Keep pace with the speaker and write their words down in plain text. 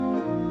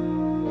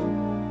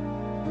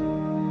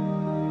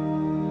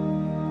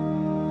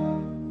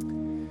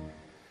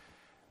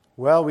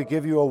Well, we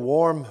give you a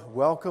warm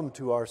welcome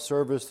to our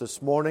service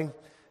this morning.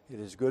 It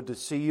is good to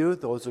see you,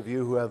 those of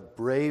you who have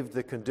braved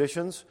the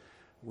conditions.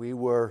 We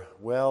were,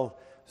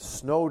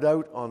 snowed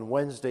out on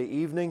Wednesday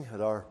evening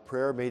at our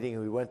prayer meeting,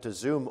 and we went to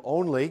Zoom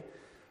only,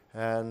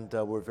 and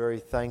we're very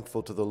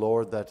thankful to the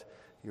Lord that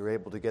you're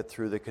able to get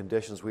through the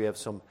conditions. We have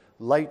some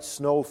light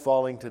snow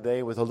falling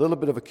today with a little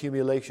bit of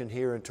accumulation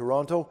here in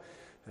Toronto,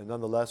 and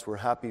nonetheless, we're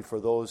happy for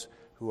those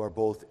who are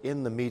both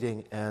in the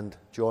meeting and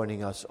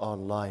joining us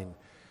online.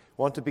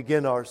 I want to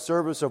begin our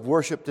service of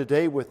worship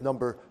today with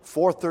number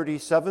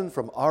 437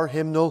 from our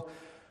hymnal,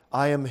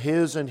 I Am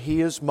His and He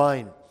is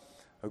Mine.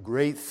 A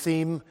great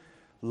theme,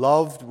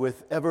 loved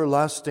with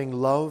everlasting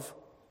love,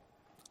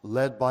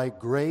 led by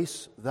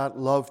grace that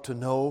love to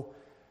know,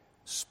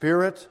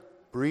 Spirit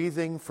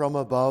breathing from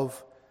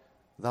above,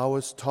 Thou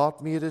hast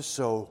taught me it is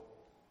so.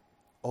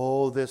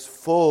 Oh, this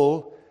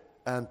full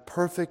and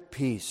perfect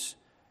peace,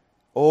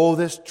 oh,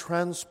 this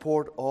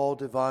transport all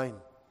divine,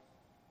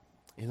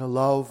 in a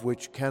love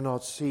which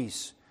cannot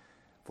cease,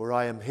 for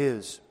I am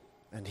His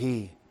and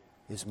He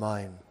is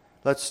mine.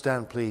 Let's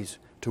stand, please,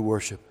 to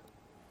worship.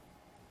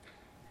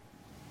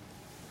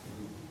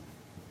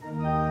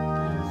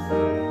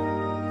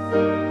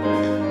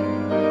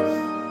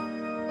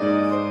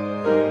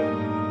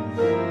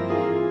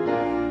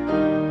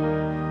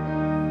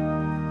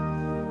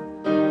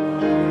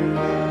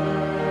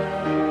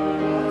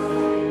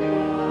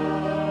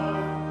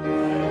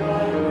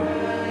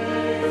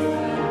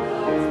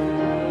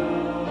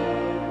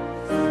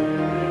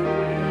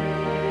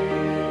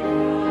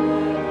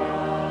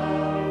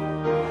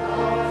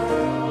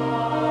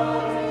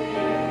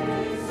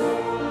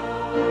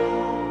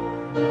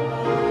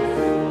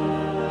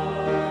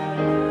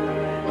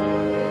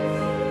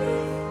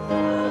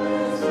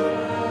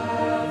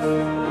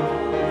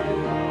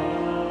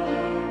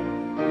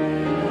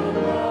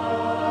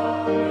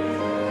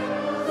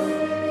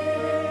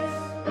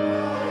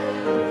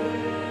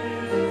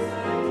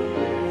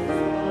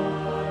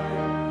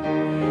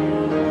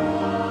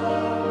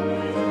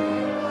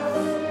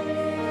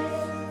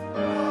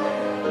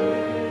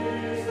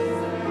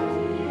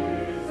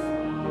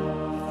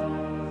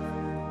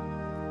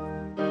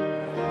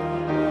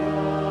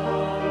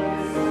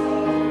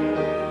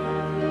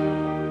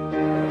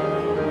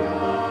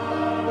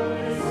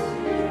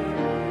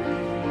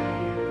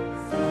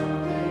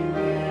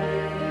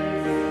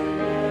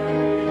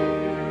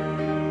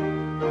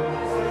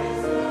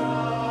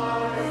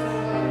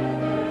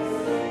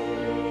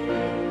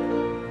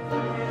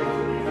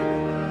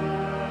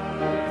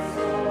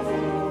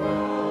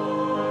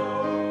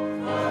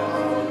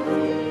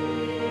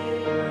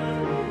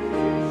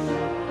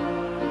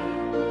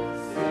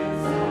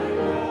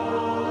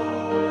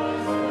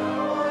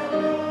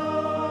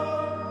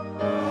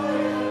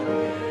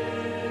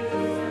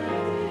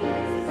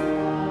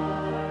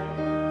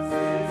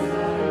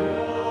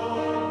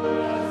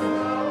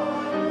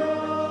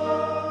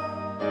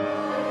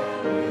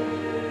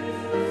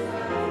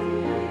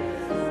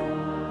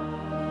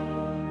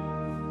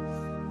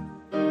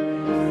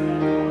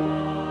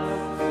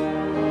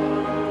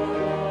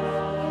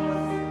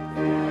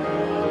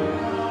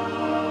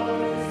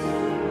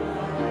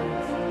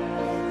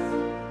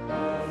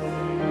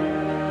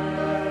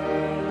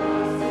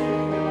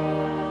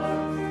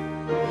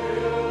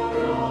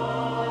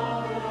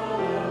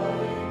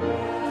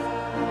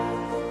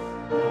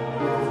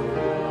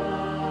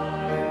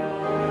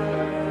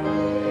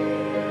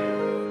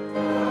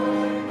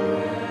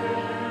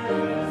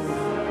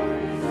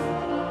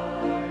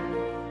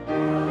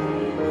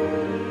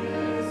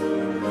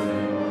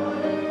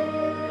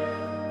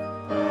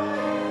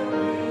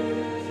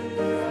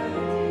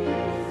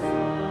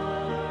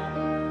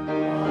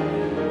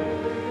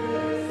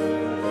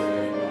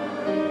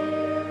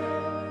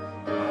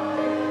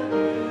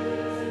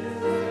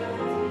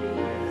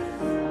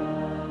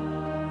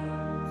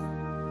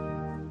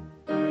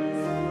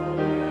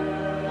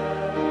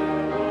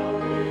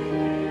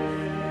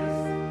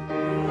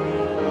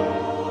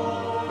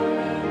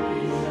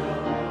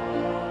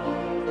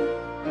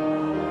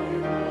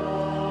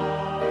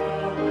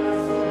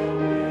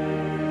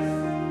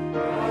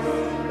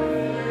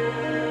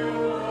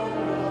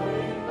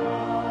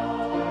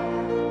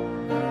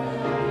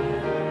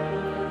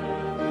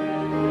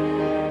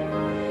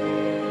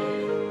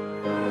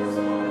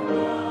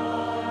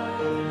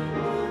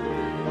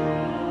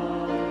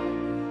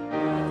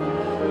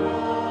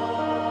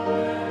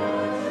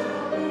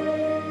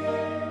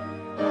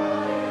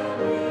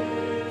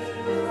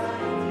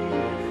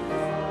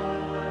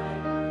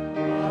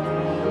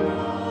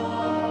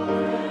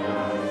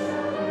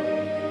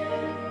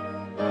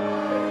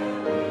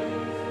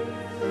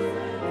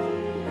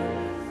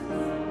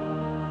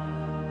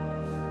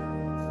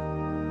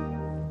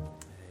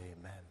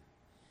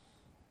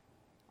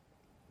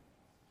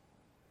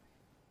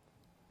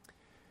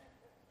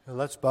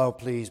 Let's bow,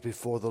 please,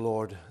 before the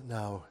Lord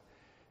now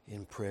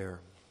in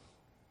prayer.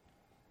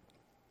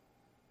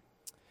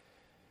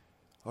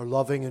 Our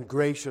loving and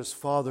gracious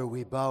Father,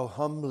 we bow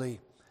humbly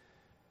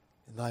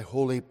in Thy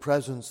holy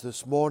presence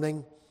this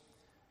morning,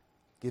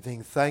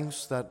 giving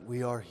thanks that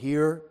we are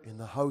here in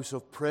the house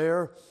of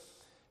prayer,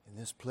 in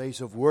this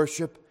place of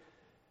worship.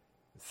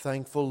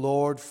 Thankful,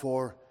 Lord,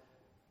 for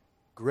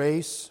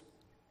grace,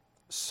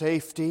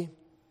 safety,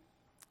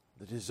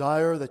 the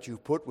desire that you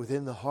put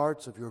within the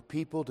hearts of your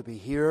people to be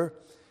here.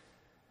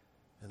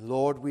 And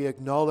Lord, we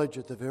acknowledge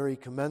at the very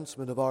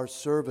commencement of our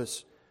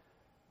service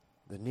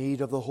the need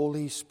of the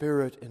Holy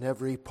Spirit in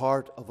every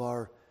part of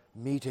our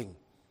meeting.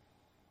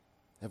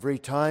 Every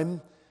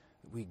time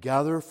we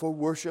gather for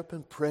worship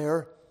and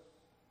prayer,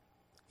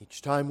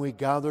 each time we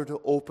gather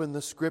to open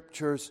the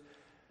Scriptures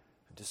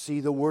and to see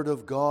the Word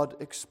of God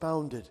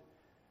expounded,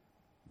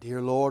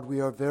 dear Lord, we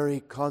are very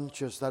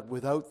conscious that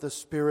without the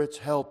Spirit's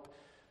help,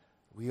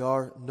 we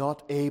are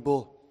not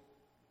able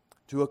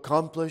to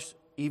accomplish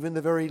even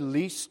the very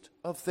least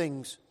of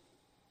things.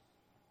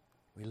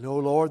 We know,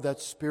 Lord,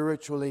 that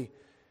spiritually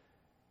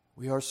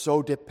we are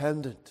so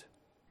dependent,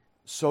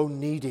 so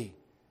needy.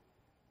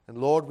 And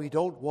Lord, we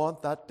don't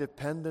want that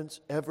dependence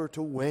ever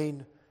to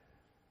wane.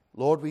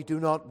 Lord, we do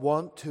not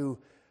want to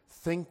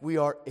think we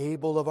are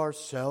able of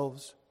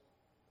ourselves,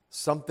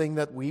 something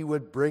that we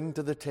would bring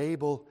to the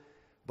table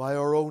by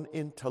our own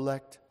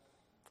intellect,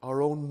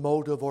 our own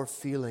motive or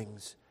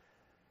feelings.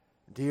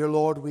 Dear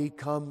Lord, we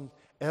come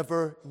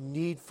ever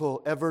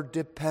needful, ever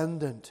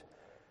dependent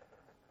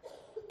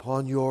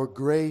upon your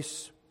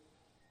grace,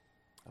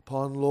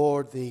 upon,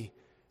 Lord, the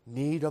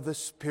need of the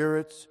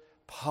Spirit's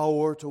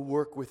power to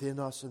work within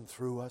us and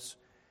through us.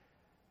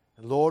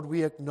 And Lord,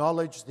 we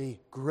acknowledge the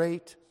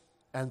great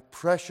and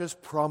precious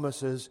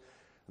promises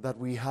that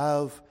we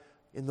have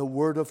in the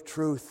word of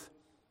truth.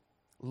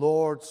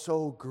 Lord,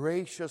 so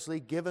graciously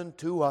given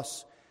to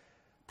us,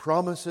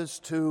 promises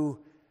to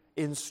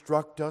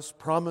instruct us,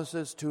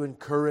 promises to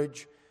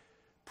encourage,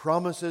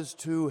 promises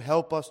to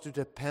help us to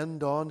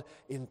depend on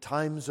in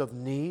times of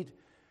need,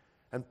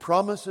 and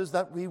promises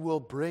that we will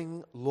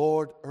bring,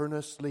 Lord,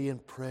 earnestly in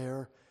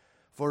prayer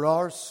for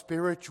our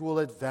spiritual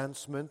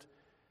advancement,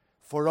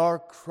 for our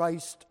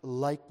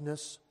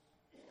Christ-likeness,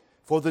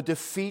 for the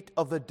defeat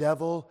of the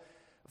devil,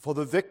 for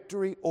the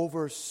victory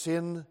over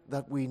sin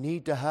that we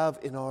need to have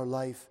in our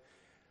life.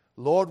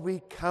 Lord,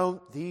 we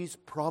count these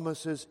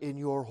promises in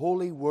your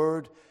holy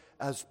word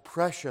as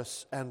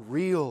precious and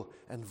real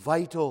and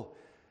vital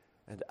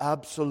and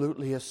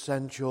absolutely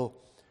essential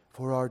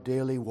for our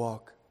daily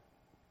walk.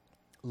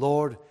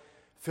 Lord,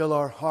 fill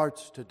our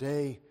hearts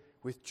today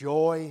with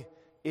joy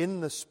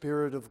in the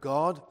Spirit of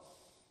God.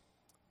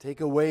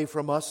 Take away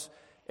from us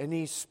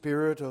any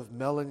spirit of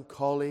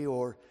melancholy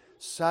or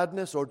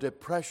sadness or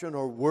depression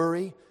or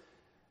worry.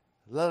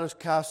 Let us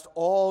cast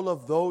all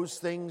of those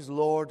things,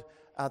 Lord,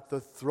 at the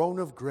throne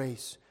of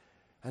grace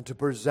and to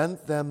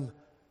present them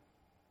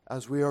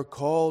as we are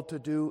called to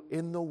do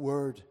in the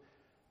Word,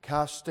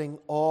 casting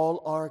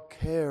all our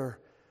care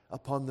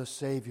upon the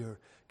Savior,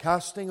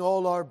 casting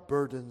all our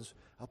burdens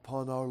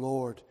upon our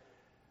Lord.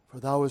 For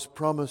thou hast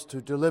promised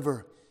to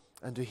deliver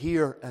and to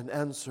hear and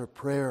answer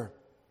prayer.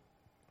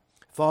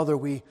 Father,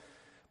 we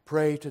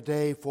pray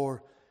today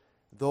for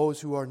those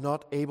who are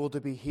not able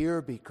to be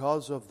here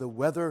because of the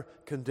weather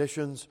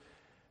conditions.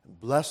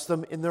 Bless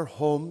them in their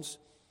homes.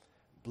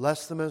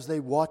 Bless them as they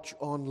watch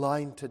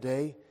online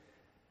today.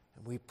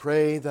 And we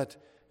pray that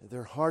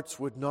their hearts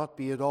would not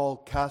be at all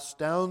cast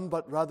down,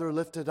 but rather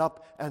lifted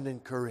up and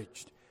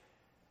encouraged.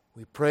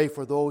 We pray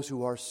for those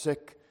who are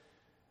sick,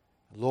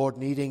 Lord,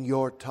 needing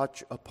your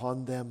touch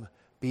upon them.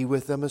 Be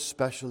with them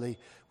especially.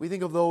 We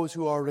think of those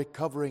who are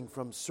recovering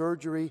from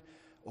surgery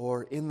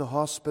or in the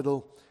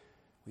hospital.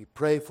 We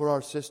pray for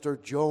our sister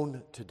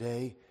Joan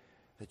today,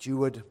 that you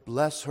would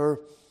bless her.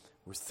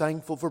 We're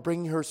thankful for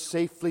bringing her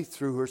safely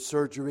through her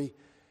surgery.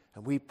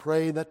 And we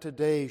pray that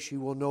today she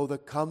will know the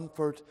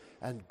comfort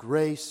and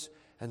grace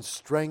and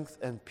strength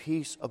and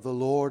peace of the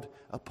Lord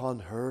upon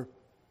her.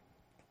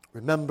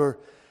 Remember,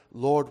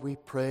 Lord, we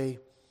pray,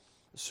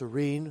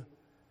 Serene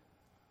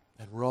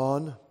and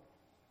Ron.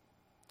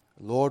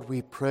 Lord,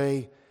 we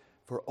pray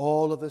for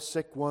all of the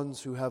sick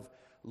ones who have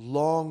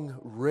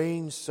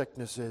long-range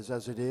sicknesses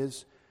as it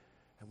is.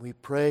 And we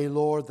pray,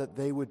 Lord, that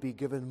they would be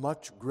given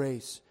much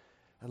grace.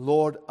 And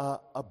Lord,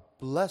 a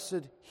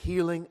blessed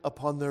healing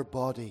upon their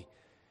body.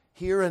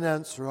 Hear and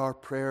answer our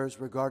prayers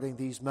regarding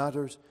these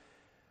matters.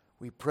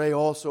 We pray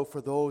also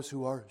for those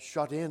who are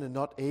shut in and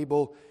not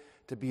able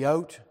to be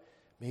out.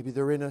 Maybe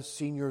they're in a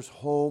senior's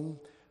home,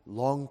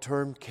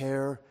 long-term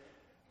care.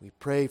 We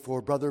pray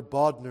for Brother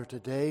Bodner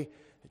today,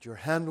 that your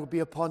hand will be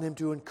upon him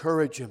to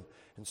encourage him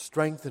and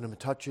strengthen him and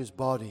touch his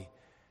body.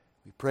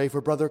 We pray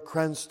for Brother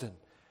Cranston.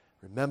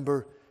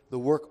 Remember the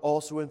work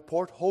also in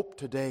Port Hope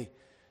today.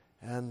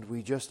 And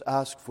we just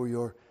ask for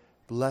your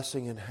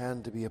blessing and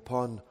hand to be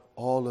upon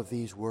all of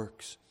these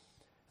works.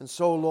 And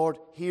so, Lord,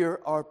 hear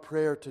our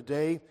prayer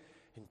today.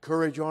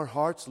 Encourage our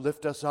hearts,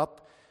 lift us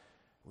up.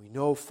 We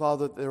know,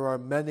 Father, there are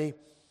many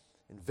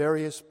in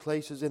various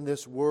places in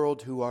this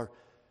world who are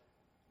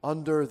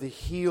under the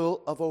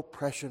heel of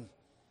oppression.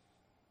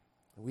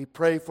 We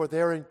pray for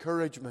their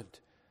encouragement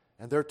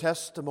and their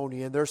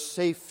testimony and their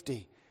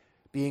safety,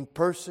 being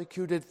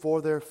persecuted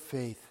for their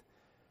faith.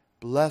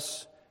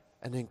 Bless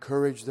and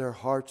encourage their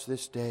hearts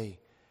this day.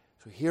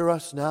 So hear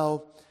us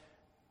now.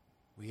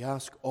 We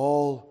ask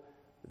all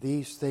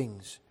these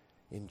things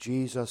in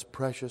Jesus'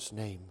 precious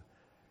name.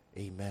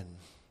 Amen.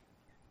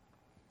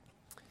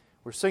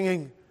 We're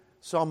singing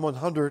Psalm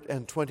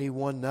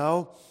 121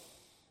 now.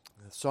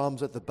 The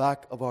Psalm's at the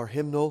back of our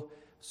hymnal.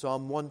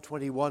 Psalm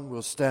 121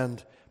 will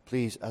stand,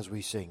 please, as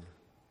we sing.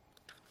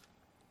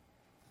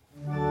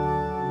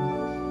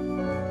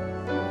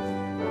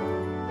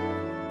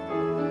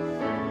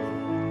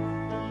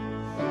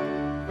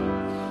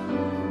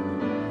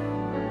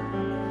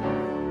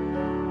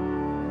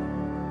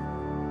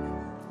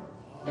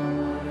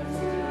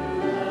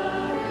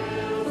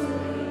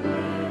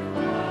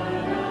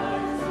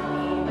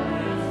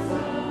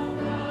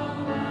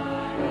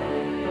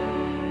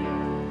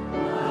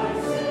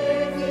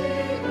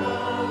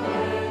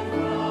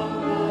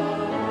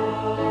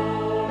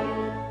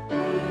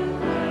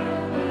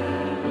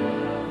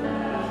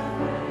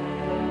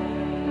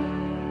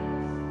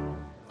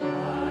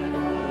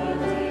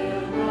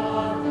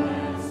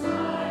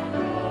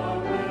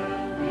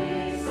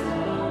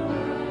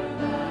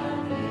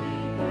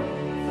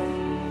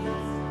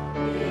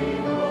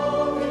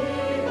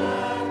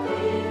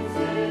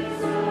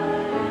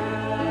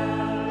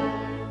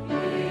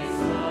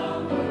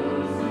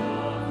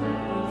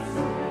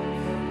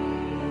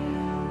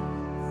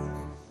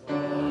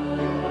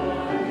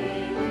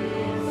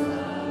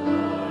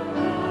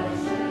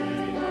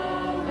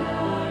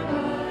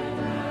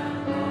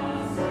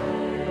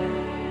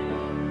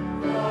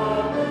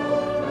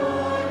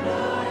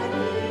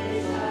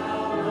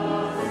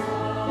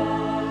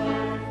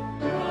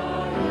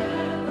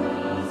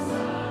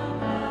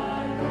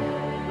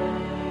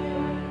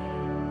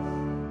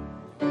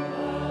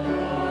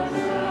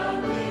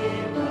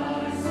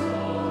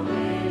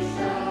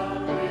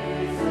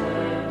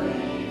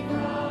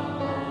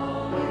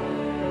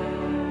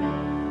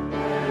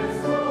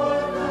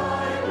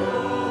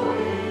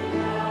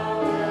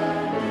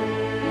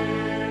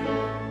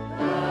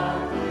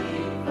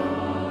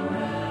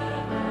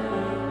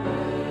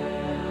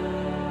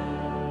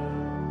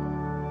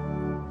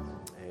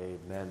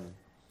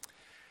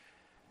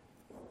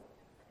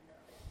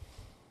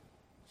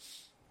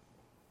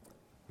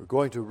 We're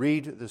going to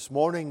read this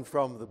morning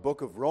from the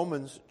book of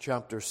Romans,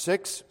 chapter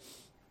 6.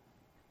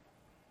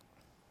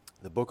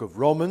 The book of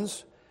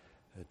Romans,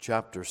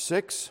 chapter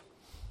 6.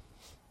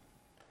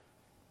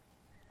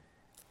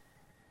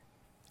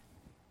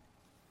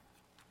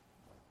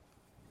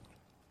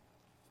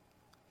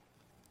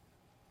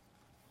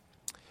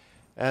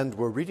 And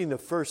we're reading the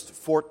first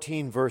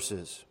 14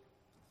 verses.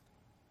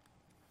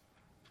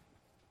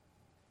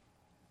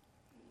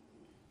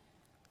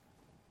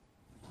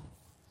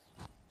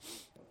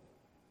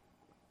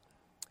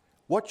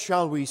 What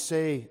shall we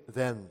say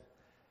then?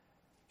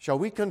 Shall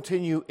we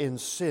continue in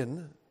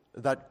sin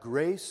that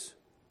grace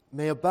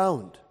may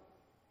abound?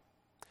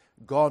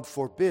 God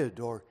forbid,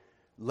 or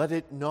let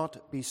it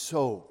not be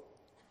so.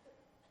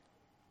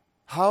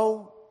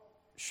 How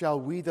shall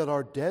we that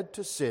are dead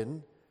to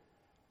sin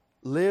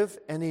live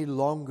any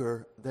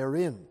longer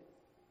therein?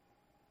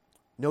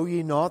 Know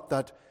ye not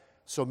that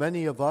so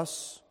many of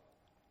us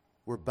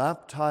were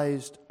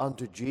baptized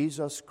unto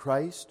Jesus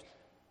Christ,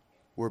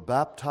 were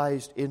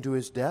baptized into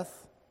his death?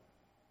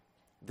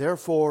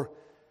 Therefore,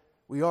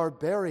 we are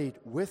buried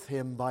with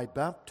him by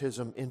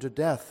baptism into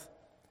death,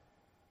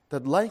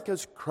 that like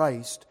as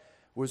Christ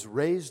was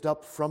raised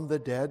up from the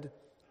dead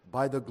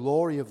by the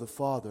glory of the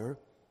Father,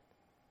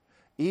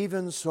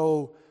 even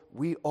so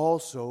we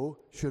also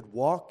should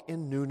walk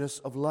in newness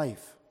of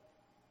life.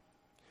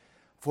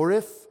 For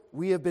if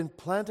we have been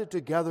planted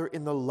together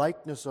in the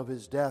likeness of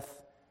his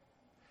death,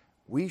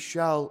 we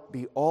shall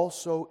be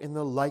also in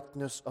the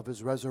likeness of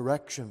his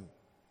resurrection.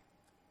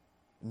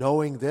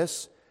 Knowing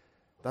this,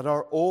 that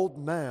our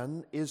old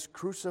man is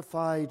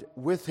crucified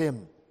with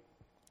him,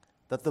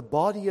 that the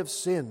body of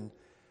sin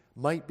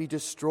might be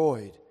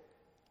destroyed,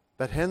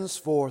 that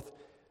henceforth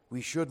we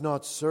should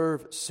not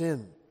serve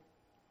sin.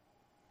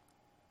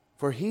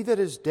 For he that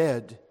is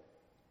dead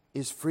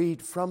is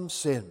freed from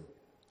sin.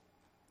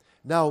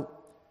 Now,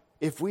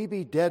 if we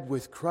be dead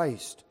with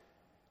Christ,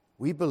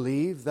 we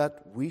believe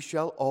that we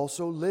shall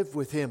also live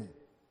with him,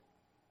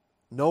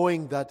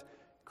 knowing that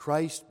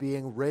Christ,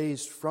 being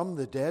raised from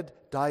the dead,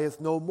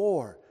 dieth no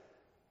more.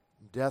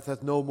 Death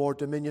hath no more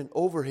dominion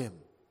over him.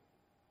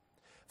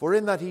 For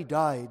in that he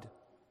died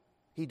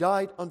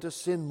unto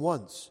sin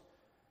once,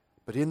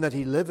 but in that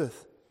he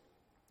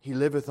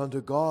liveth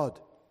unto God.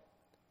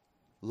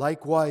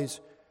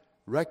 Likewise,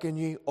 reckon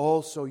ye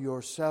also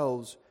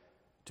yourselves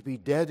to be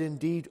dead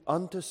indeed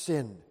unto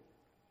sin,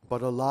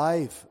 but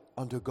alive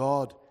unto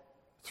God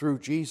through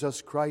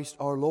Jesus Christ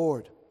our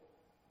Lord.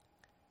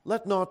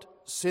 Let not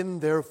sin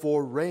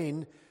therefore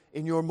reign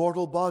in your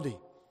mortal body,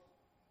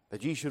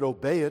 that ye should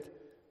obey it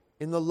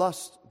in the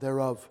lust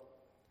thereof.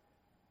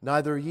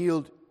 Neither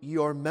yield ye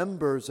your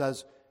members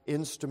as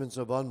instruments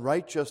of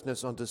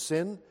unrighteousness unto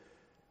sin,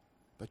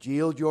 but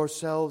yield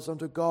yourselves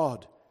unto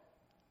God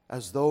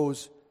as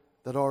those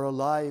that are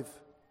alive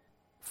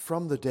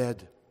from the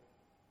dead,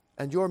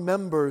 and your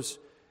members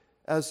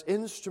as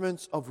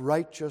instruments of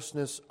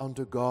righteousness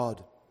unto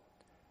God.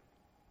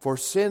 For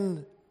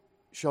sin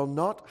shall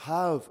not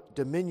have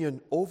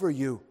dominion over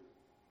you,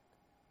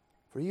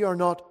 for ye are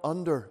not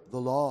under the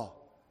law,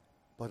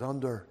 but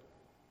under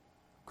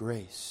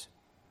grace.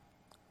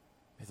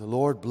 May the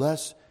Lord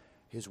bless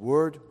His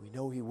word. We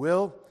know He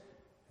will.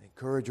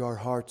 Encourage our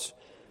hearts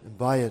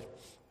by it.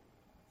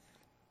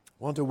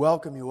 I want to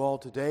welcome you all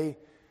today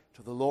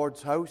to the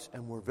Lord's house,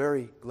 and we're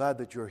very glad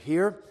that you're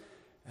here.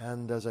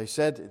 And as I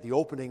said in the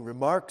opening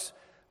remarks,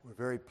 we're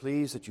very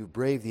pleased that you've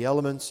braved the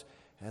elements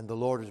and the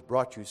Lord has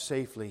brought you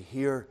safely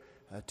here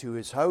to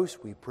His house.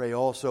 We pray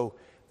also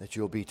that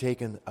you'll be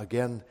taken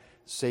again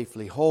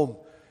safely home.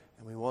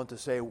 And we want to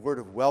say a word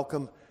of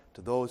welcome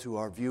to those who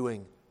are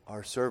viewing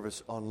our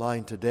service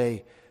online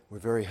today. We're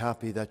very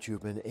happy that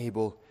you've been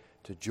able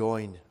to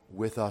join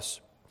with us.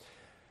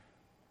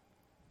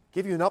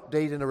 Give you an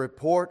update and a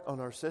report on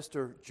our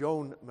sister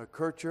Joan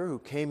McKercher, who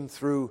came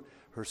through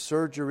her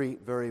surgery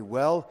very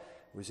well.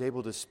 I was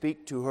able to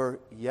speak to her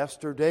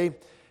yesterday,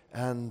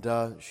 and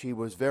she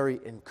was very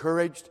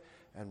encouraged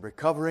and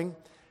recovering.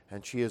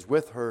 And she is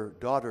with her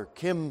daughter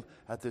Kim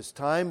at this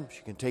time.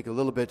 She can take a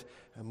little bit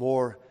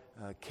more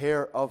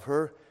care of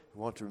her.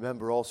 We want to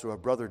remember also our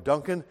brother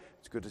Duncan.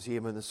 It's good to see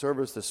him in the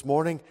service this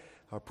morning.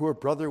 Our poor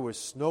brother was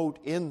snowed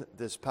in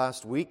this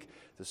past week.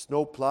 The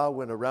snow plow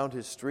went around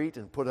his street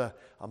and put a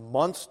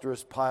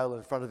monstrous pile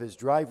in front of his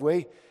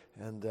driveway,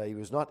 and he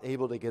was not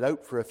able to get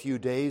out for a few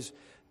days.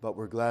 But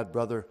we're glad,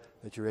 brother,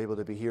 that you're able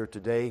to be here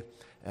today,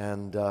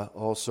 and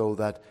also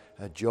that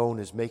Joan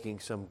is making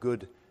some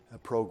good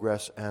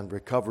progress and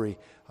recovery.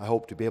 I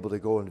hope to be able to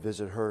go and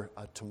visit her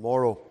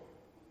tomorrow.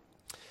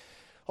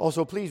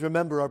 Also, please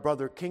remember our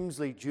brother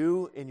Kingsley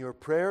Jew in your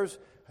prayers,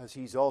 as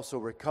he's also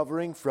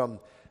recovering from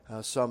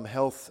some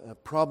health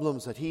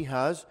problems that he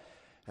has.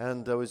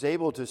 And I was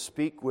able to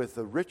speak with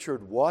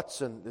Richard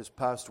Watson this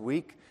past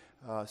week,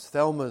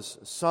 Thelma's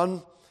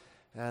son.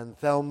 And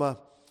Thelma,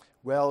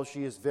 well,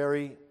 she is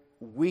very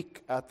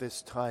weak at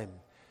this time.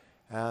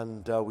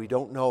 And we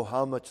don't know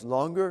how much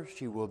longer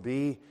she will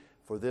be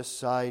for this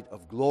side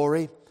of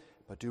glory.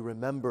 But do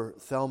remember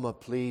Thelma,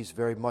 please,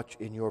 very much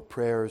in your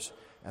prayers,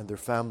 and their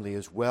family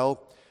as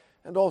well.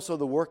 And also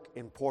the work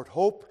in Port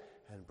Hope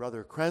and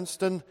Brother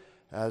Cranston,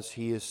 as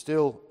he is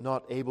still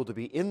not able to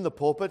be in the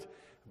pulpit.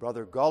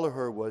 Brother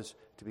Gallagher was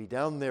to be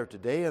down there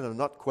today, and I'm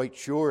not quite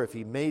sure if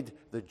he made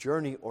the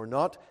journey or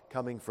not,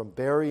 coming from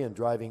Barrie and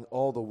driving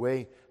all the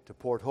way to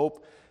Port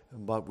Hope.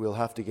 But we'll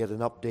have to get an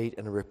update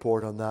and a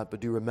report on that. But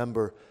do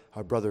remember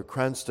our brother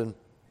Cranston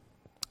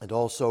and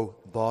also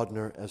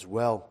Bodner as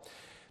well.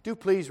 Do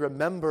please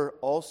remember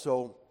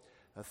also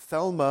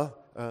Thelma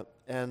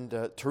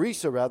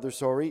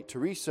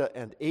Teresa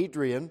and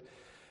Adrian.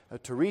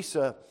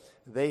 Teresa,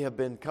 they have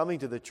been coming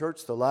to the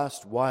church the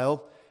last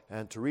while,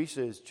 and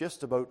Teresa is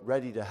just about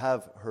ready to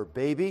have her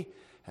baby.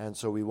 And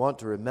so we want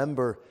to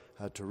remember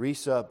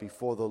Teresa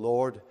before the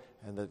Lord,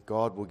 and that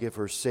God will give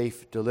her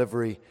safe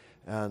delivery,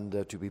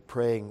 and to be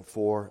praying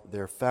for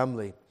their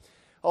family.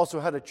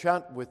 Also had a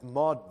chat with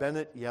Maud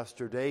Bennett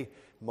yesterday.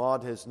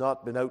 Maud has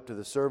not been out to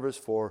the service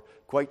for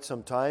quite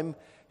some time.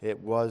 It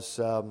was,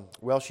 her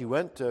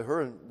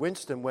and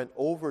Winston went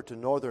over to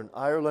Northern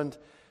Ireland,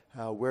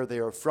 where they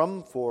are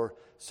from, for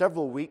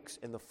several weeks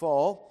in the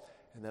fall.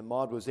 And then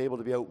Maud was able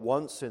to be out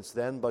once since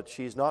then, but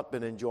she's not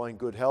been enjoying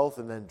good health,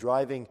 and then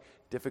driving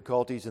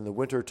difficulties in the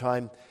winter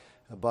time.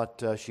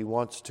 But she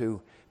wants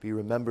to be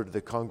remembered to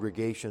the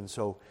congregation.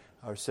 So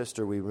our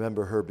sister, we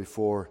remember her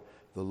before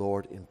the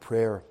Lord in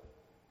prayer.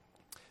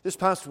 This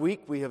past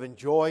week, we have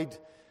enjoyed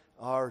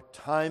our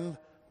time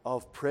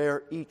of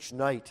prayer each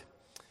night.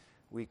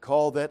 We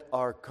call that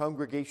our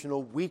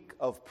congregational week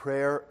of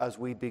prayer as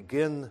we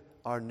begin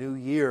our new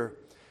year.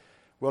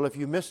 Well, if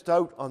you missed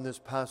out on this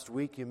past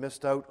week, you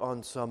missed out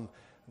on some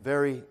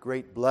very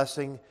great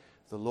blessing.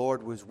 The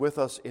Lord was with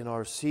us in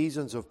our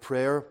seasons of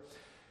prayer.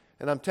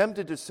 And I'm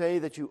tempted to say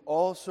that you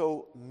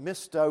also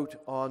missed out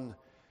on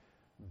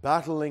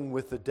battling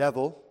with the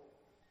devil.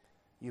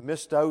 You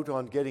missed out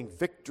on getting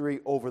victory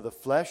over the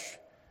flesh.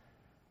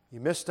 You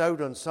missed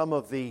out on some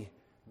of the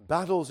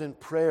battles in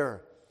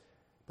prayer.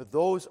 But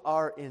those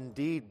are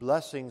indeed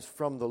blessings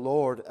from the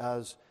Lord,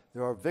 as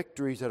there are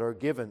victories that are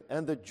given,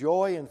 and the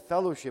joy and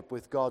fellowship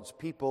with God's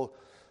people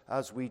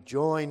as we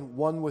join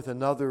one with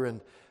another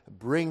and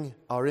bring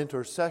our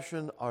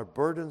intercession, our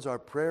burdens, our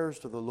prayers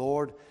to the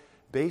Lord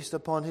based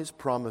upon His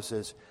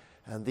promises.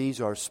 And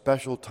these are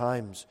special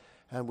times.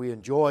 And we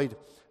enjoyed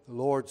the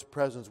Lord's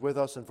presence with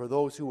us, and for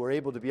those who were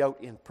able to be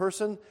out in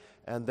person,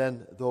 and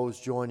then those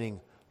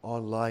joining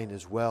online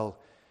as well.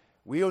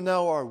 We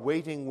now are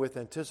waiting with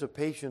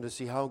anticipation to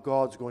see how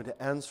God's going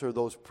to answer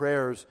those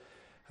prayers,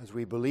 as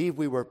we believe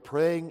we were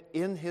praying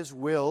in His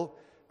will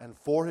and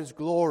for His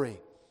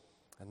glory.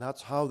 And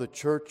that's how the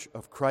Church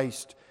of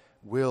Christ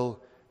will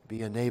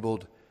be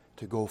enabled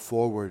to go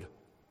forward.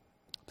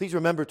 Please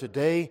remember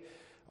today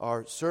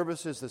our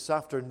services this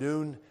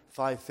afternoon,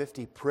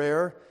 5:50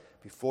 prayer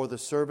before the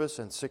service,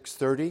 and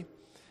 6:30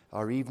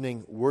 our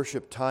evening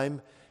worship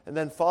time. And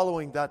then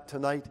following that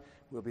tonight,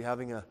 we'll be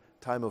having a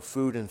time of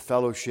food and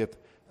fellowship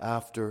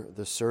after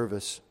the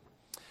service.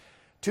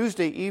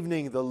 Tuesday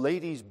evening, the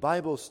ladies'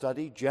 Bible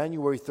study,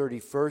 January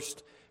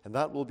 31st, and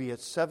that will be at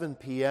 7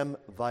 p.m.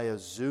 via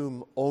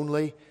Zoom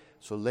only.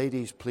 So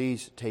ladies,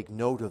 please take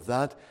note of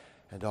that.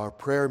 And our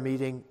prayer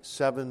meeting,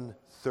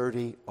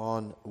 7:30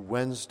 on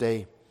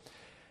Wednesday.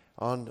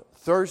 On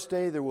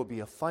Thursday, there will be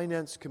a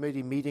Finance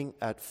Committee meeting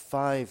at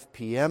 5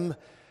 p.m.,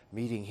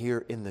 meeting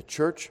here in the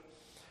church.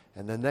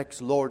 And the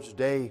next Lord's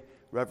Day,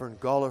 Reverend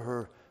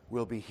Gallagher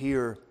will be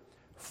here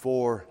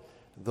for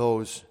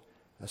those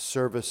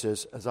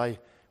services, as I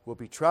will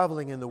be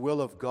traveling in the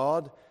will of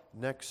God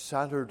next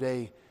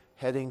Saturday,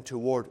 heading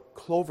toward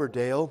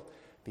Cloverdale,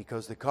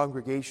 because the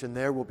congregation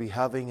there will be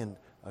having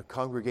a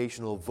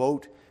congregational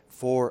vote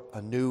for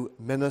a new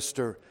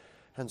minister.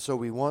 And so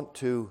we want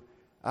to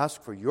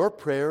ask for your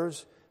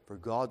prayers for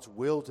God's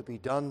will to be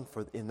done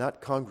in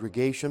that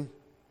congregation.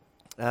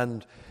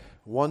 And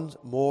once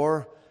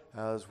more,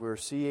 as we're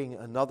seeing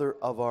another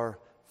of our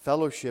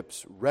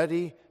fellowships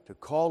ready to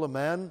call a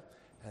man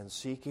and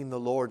seeking the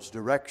Lord's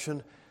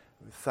direction,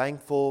 we're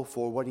thankful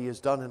for what He has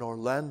done in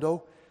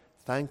Orlando,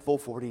 thankful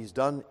for what He's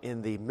done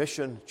in the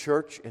Mission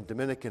Church in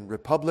Dominican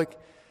Republic,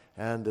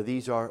 and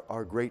these are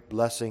our great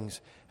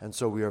blessings, and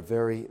so we are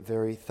very,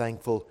 very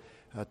thankful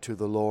to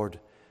the Lord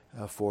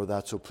for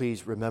that. So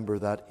please remember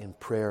that in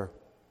prayer.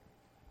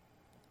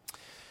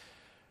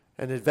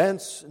 An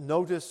advance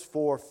notice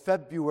for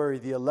February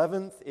the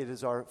 11th. It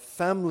is our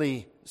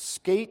family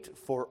skate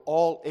for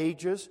all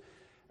ages,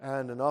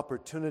 and an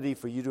opportunity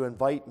for you to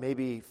invite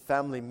maybe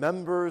family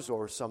members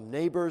or some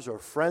neighbors or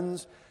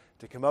friends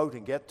to come out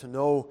and get to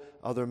know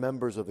other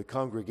members of the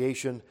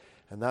congregation.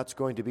 And that's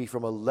going to be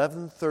from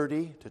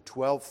 11:30 to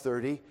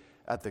 12:30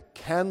 at the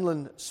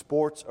Canlon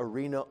Sports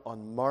Arena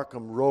on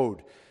Markham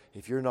Road.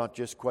 If you're not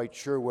just quite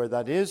sure where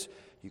that is,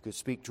 you could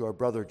speak to our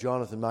brother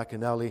Jonathan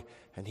McAnally,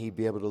 and he'd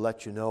be able to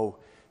let you know.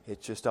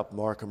 It's just up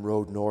Markham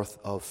Road north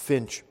of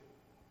Finch.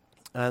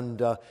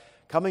 And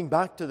coming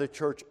back to the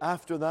church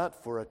after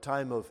that for a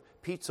time of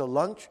pizza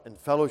lunch and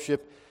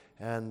fellowship.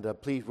 And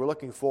please, we're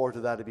looking forward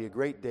to that. It'll be a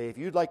great day. If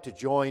you'd like to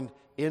join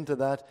into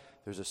that,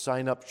 there's a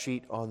sign-up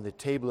sheet on the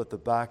table at the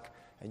back,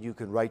 and you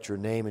can write your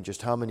name and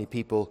just how many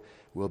people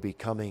will be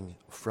coming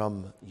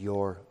from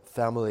your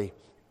family.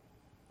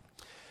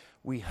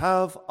 We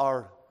have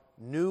our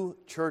new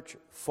church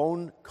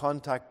phone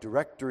contact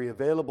directory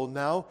available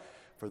now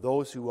for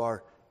those who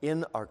are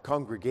in our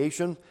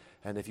congregation.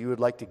 And if you would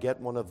like to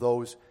get one of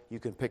those, you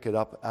can pick it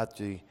up at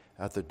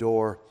the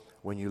door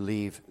when you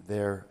leave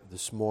there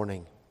this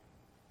morning.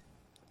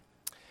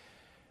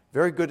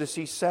 Very good to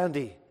see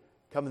Sandy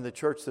come in the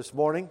church this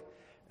morning.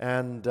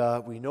 And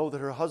we know that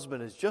her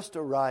husband has just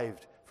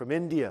arrived from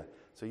India.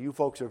 So you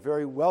folks are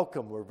very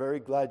welcome. We're very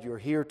glad you're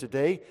here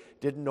today.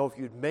 Didn't know if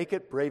you'd make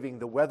it, braving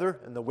the weather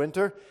in the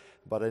winter.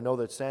 But I know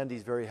that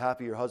Sandy's very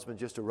happy. Your husband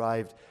just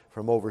arrived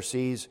from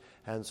overseas.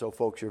 And so,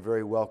 folks, you're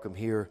very welcome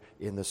here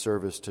in the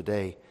service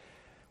today.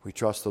 We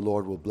trust the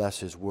Lord will bless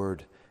His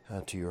word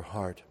to your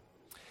heart.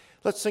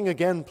 Let's sing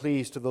again,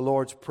 please, to the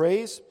Lord's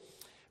praise.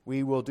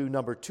 We will do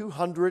number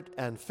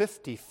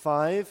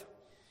 255.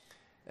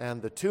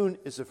 And the tune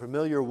is a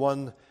familiar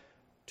one,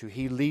 to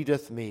He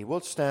Leadeth Me. We'll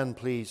stand,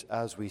 please,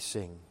 as we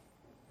sing.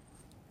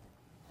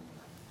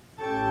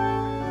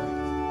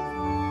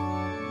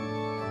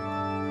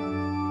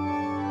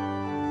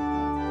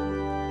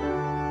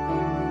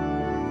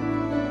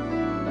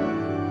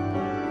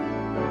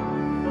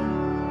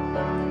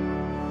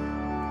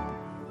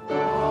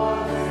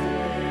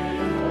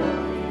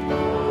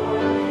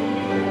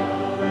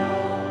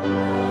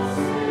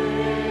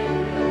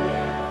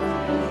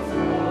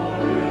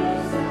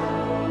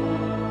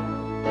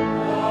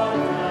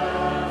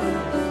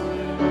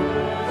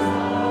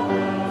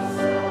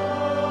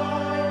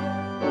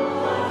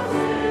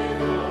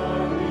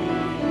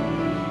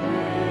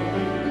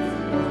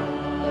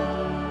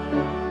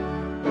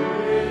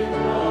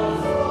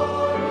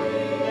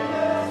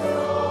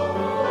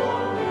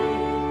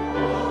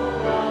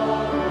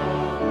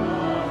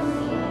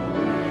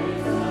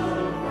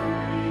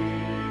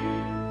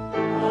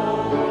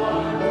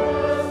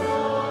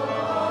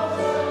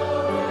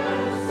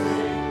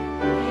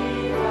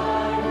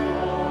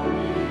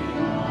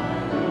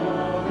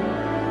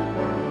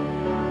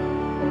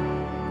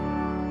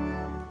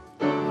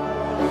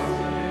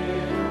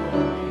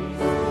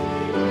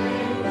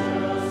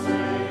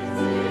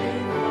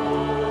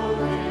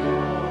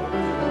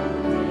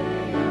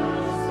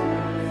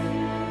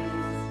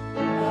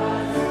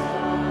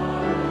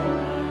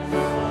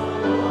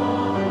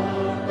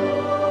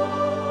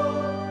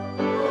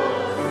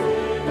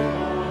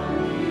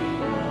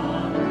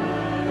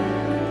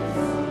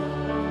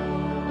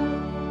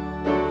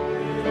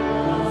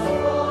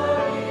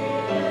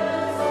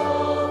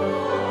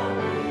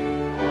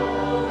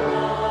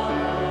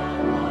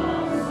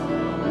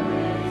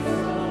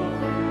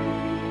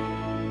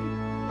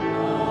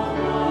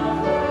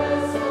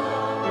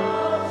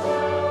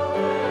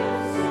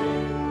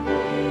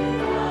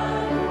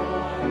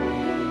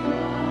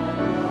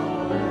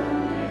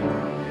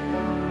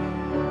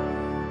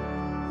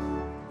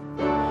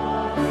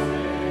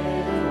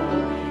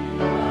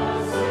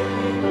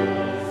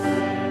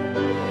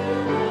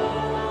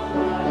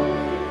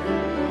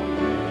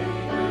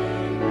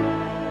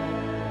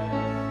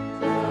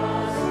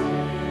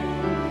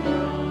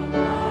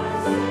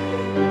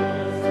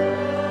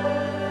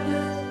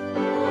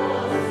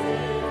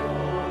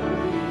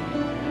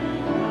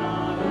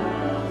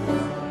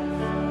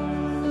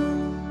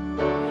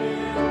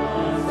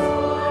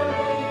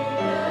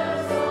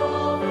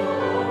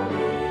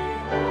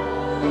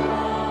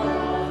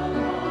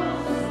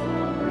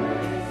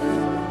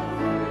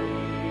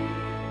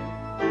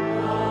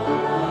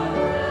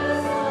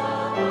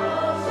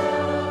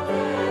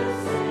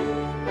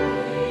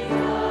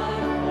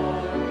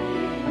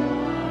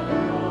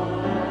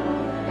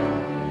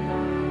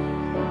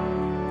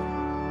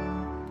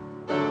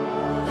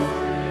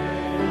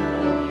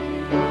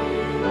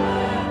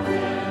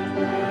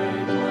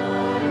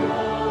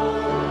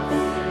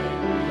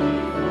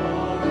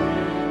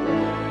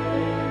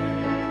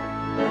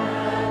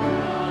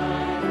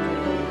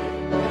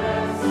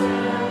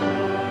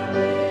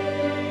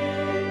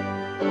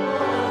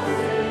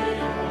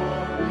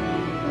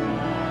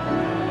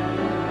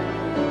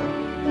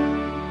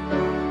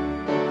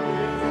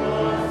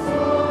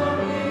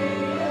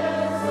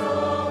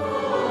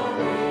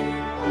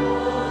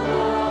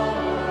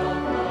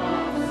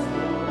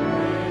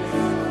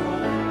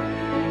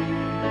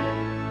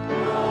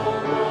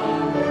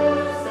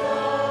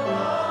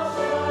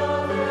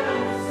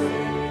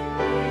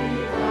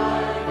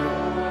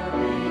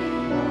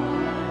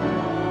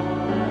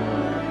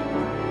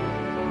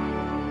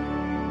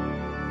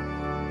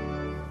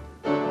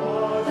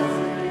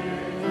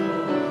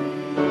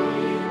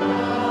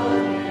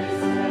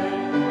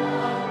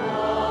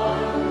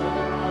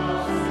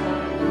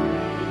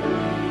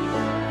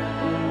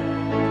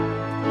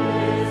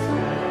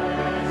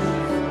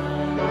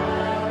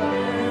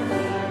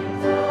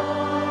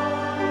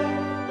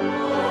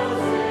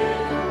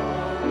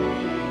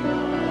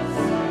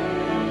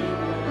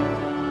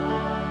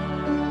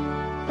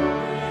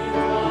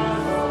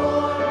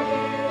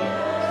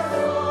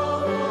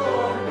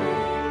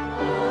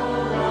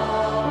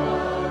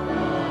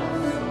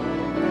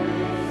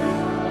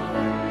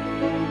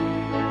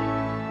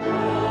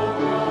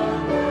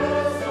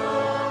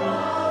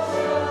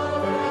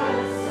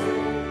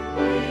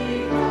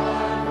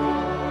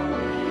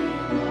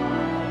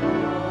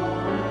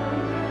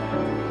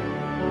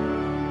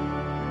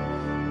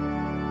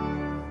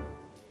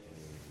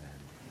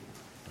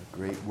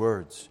 great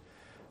words.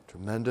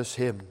 Tremendous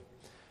hymn.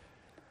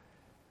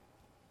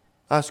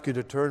 Ask you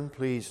to turn,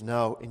 please,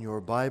 now in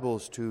your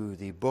Bibles to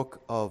the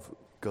book of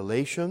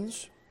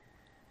Galatians,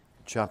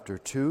 chapter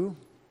 2.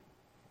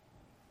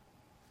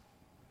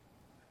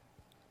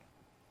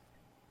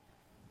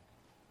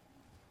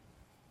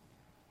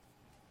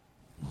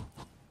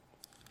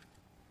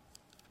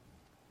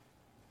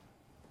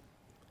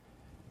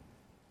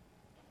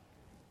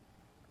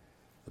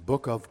 The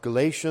book of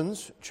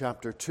Galatians,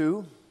 chapter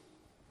 2.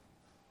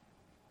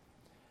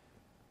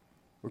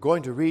 We're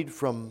going to read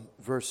from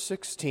verse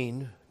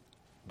 16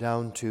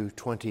 down to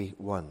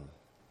 21.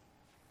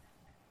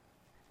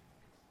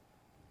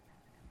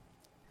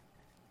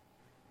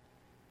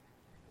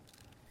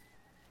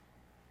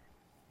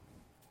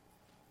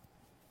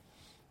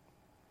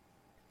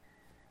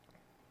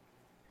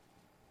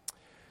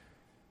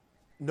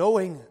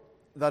 Knowing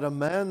that a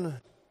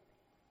man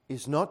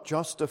is not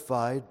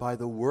justified by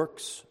the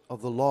works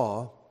of the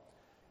law,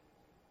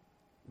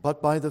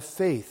 but by the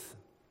faith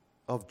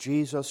of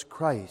Jesus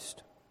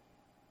Christ.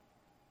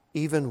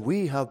 Even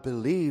we have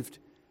believed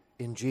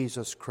in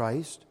Jesus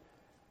Christ,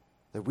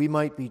 that we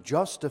might be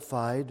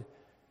justified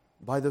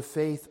by the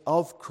faith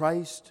of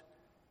Christ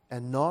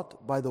and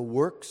not by the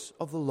works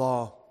of the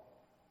law.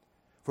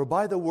 For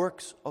by the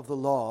works of the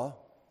law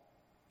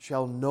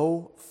shall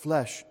no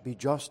flesh be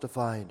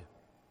justified.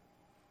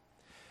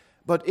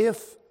 But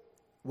if,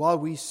 while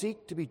we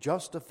seek to be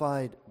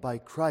justified by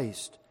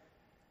Christ,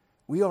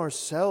 we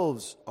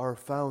ourselves are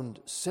found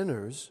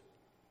sinners,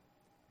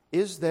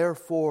 is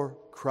therefore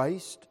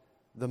Christ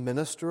the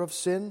minister of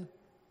sin?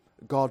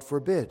 God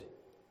forbid.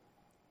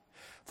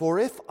 For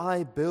if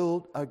I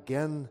build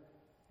again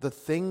the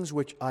things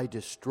which I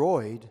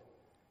destroyed,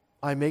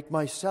 I make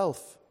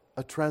myself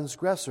a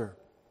transgressor.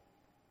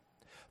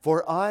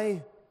 For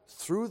I,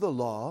 through the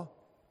law,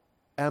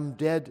 am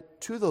dead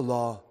to the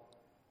law,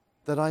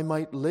 that I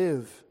might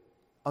live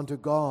unto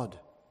God.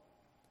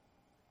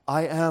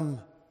 I am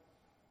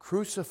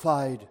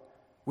crucified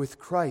with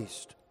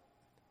Christ.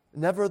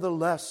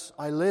 Nevertheless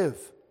I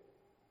live.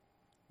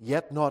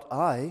 Yet not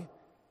I,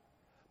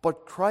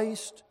 but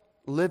Christ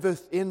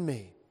liveth in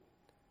me.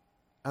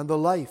 And the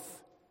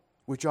life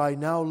which I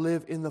now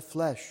live in the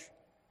flesh,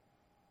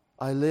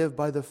 I live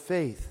by the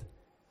faith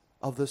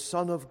of the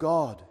Son of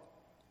God,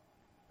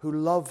 who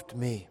loved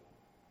me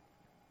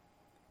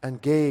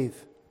and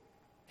gave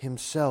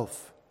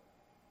himself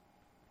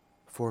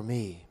for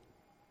me.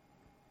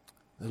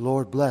 The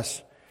Lord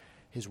bless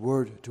his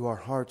word to our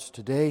hearts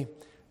today.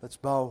 Let's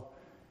bow,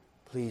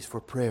 please, for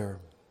prayer.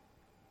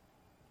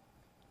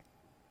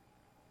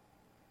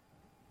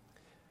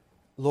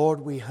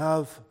 Lord, we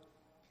have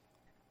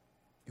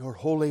your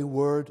holy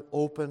word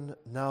open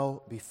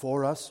now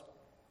before us,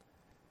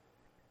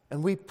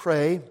 and we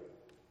pray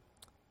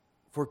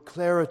for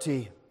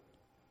clarity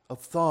of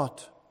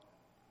thought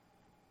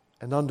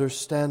and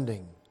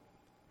understanding.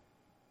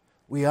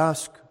 We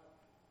ask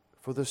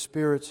for the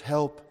Spirit's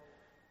help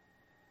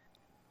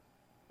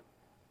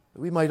that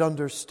we might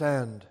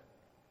understand,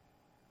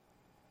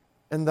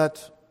 and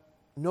that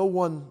no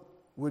one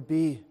would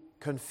be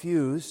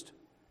confused,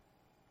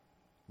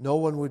 no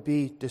one would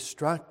be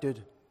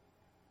distracted,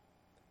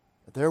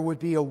 that there would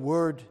be a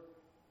word,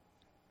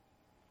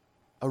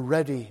 a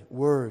ready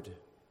word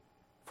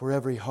for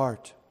every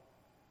heart.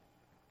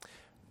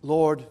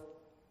 Lord,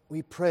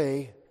 we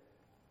pray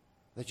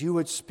that you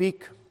would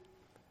speak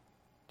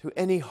to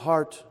any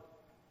heart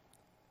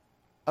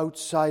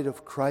outside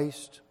of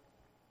Christ,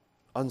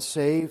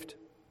 unsaved.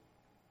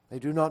 They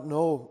do not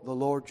know the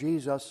Lord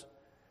Jesus,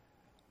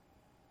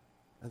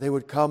 and they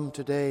would come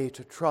today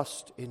to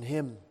trust in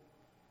him,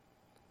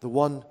 the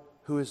one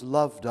who has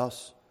loved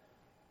us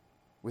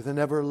with an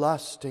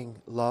everlasting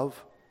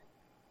love,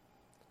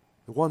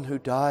 the one who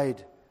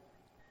died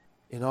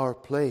in our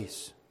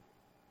place.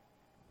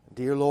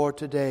 Dear Lord,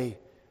 today,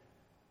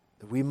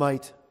 that we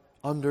might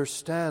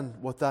understand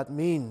what that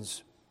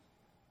means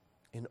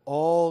in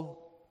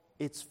all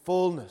its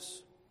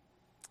fullness.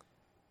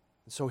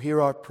 And so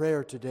hear our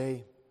prayer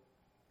today.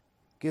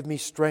 Give me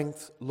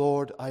strength,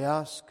 Lord, I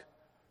ask,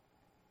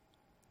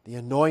 the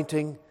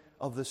anointing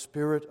of the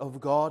Spirit of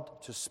God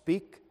to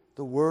speak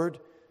the word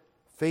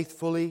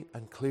faithfully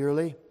and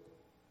clearly.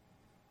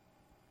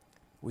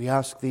 We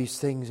ask these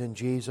things in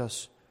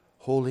Jesus'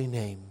 holy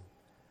name.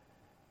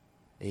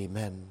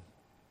 Amen.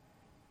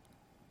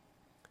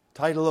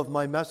 Title of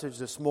my message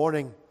this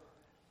morning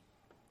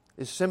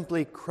is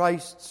simply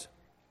Christ's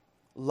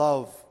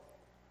love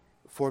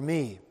for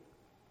me.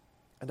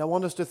 And I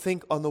want us to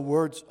think on the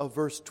words of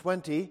verse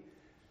 20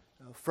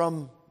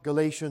 from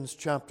Galatians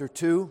chapter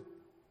 2.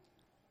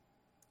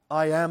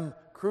 I am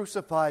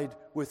crucified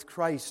with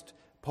Christ,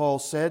 Paul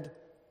said.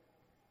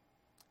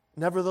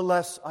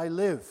 Nevertheless I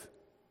live.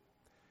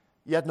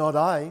 Yet not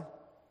I,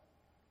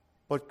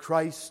 but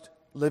Christ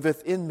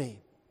liveth in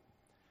me.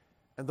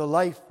 And the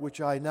life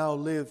which I now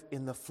live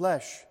in the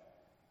flesh,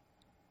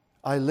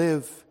 I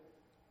live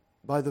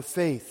by the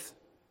faith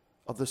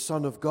of the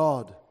Son of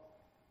God,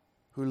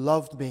 who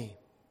loved me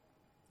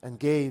and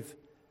gave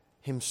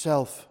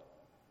himself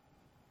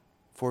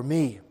for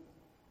me.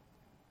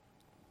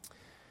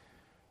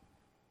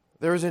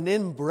 There is an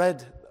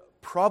inbred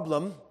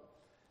problem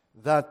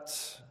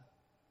that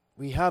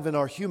we have in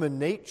our human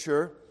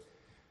nature,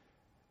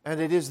 and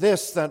it is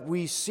this, that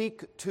we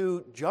seek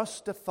to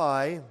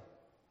justify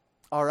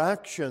our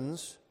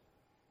actions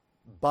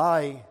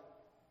by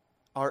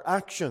our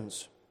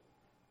actions.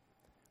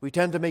 We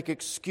tend to make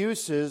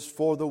excuses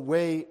for the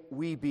way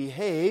we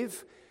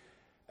behave,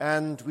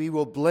 and we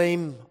will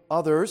blame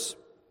others.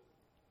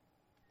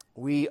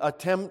 We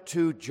attempt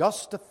to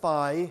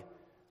justify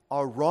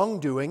our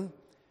wrongdoing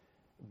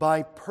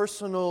by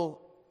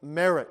personal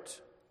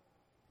merit,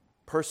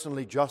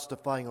 personally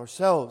justifying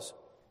ourselves.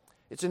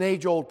 It's an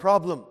age-old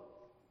problem.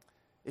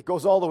 It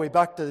goes all the way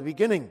back to the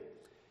beginning.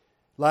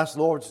 Last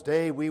Lord's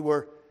Day, we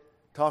were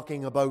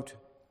talking about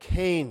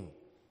Cain.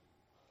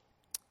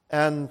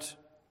 And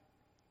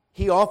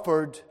he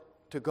offered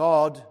to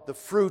God the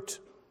fruit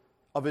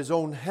of his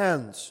own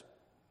hands.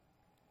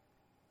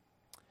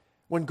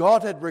 When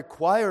God had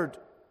required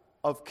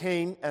of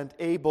Cain and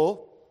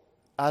Abel,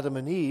 Adam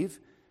and Eve,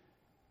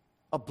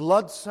 a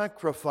blood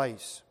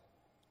sacrifice,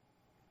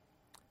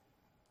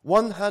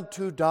 one had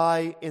to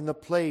die in the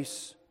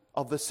place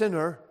of the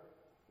sinner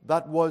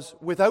that was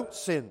without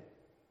sin.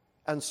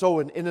 And so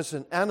an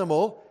innocent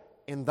animal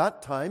in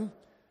that time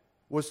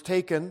was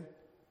taken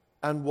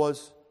and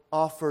was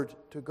offered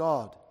to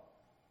God.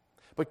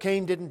 But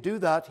Cain didn't do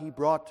that. He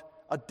brought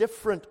a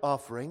different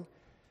offering.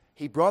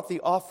 He brought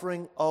the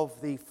offering of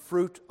the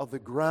fruit of the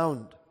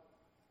ground.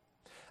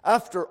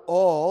 After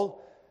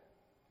all,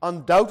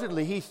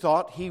 undoubtedly he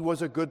thought he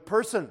was a good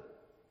person.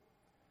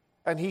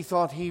 And he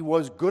thought he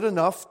was good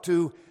enough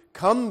to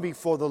come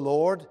before the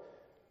Lord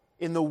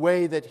in the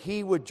way that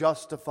he would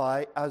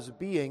justify as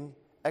being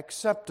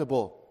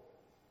acceptable.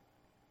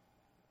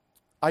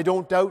 I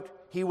don't doubt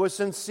he was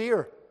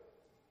sincere.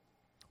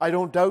 I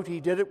don't doubt he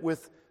did it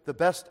with the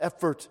best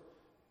effort.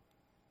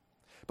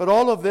 But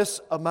all of this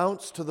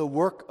amounts to the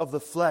work of the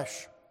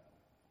flesh,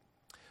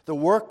 the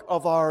work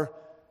of our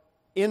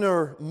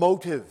inner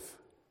motive.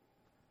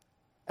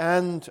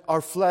 And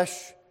our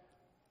flesh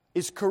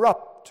is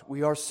corrupt.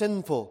 We are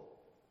sinful.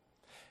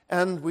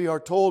 And we are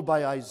told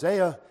by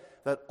Isaiah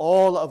that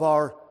all of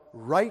our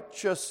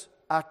righteous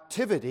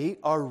activity,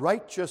 our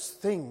righteous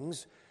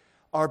things,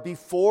 are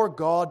before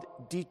God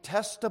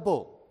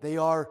detestable. They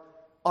are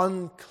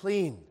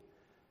unclean.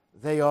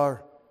 They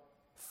are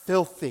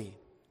filthy.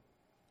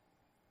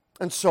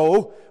 And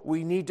so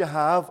we need to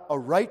have a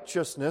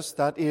righteousness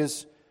that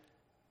is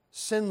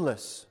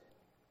sinless.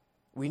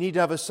 We need to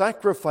have a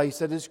sacrifice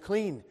that is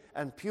clean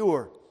and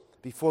pure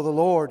before the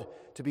Lord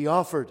to be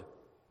offered.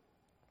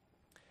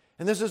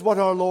 And this is what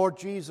our Lord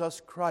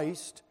Jesus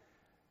Christ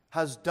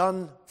has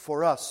done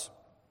for us.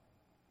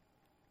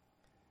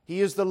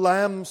 He is the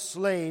Lamb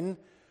slain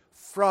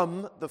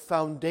from the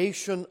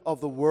foundation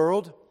of the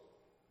world.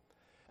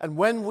 And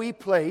when we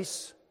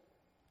place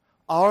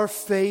our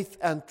faith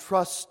and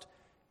trust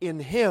in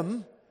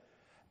Him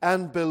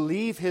and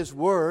believe His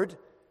word,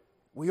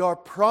 we are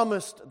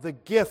promised the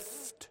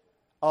gift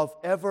of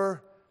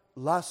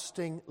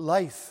everlasting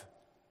life.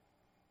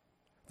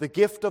 The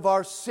gift of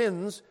our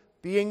sins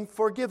being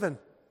forgiven.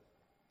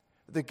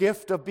 The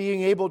gift of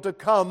being able to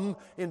come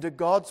into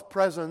God's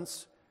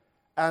presence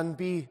and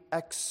be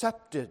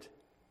accepted,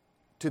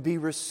 to be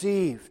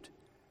received,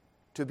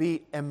 to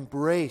be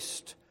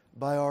embraced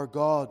by our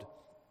God.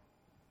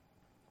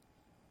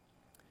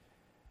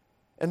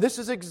 And this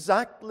is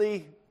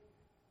exactly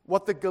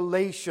what the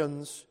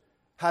Galatians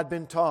had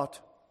been taught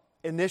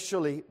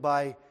initially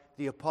by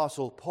the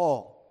Apostle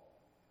Paul.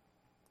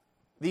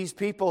 These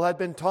people had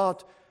been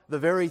taught the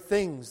very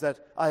things that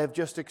I have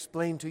just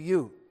explained to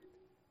you.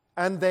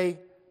 And they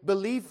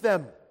believed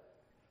them,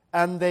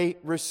 and they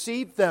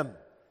received them,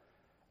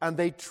 and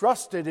they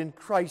trusted in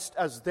Christ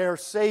as their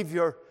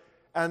Savior,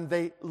 and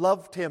they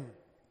loved Him.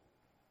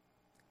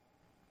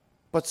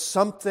 But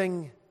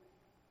something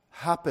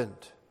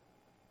happened.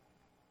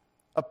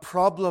 A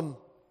problem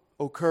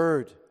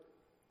occurred,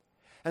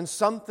 and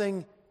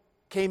something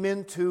came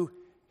in to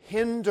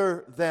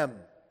hinder them,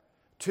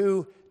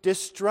 to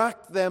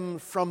distract them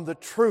from the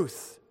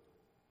truth.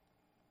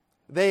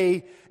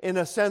 They, in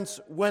a sense,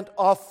 went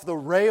off the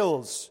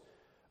rails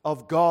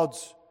of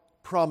God's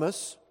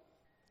promise,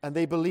 and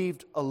they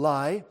believed a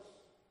lie.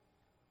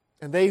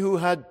 And they who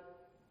had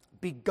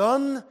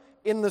begun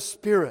in the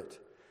Spirit,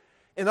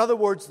 in other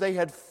words, they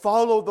had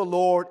followed the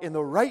Lord in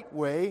the right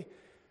way,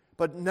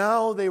 but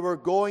now they were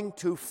going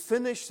to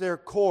finish their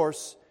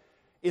course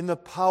in the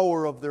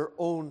power of their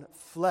own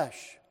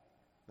flesh.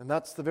 And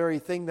that's the very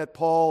thing that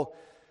Paul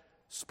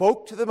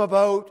spoke to them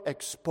about,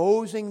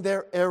 exposing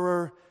their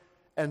error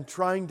and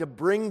trying to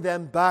bring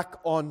them back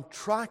on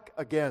track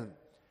again.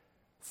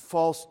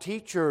 False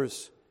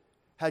teachers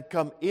had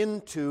come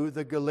into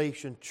the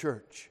Galatian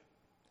church.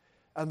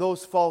 And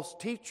those false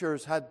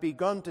teachers had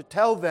begun to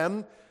tell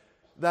them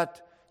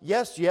that,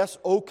 yes,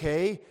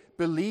 okay,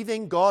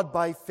 believing God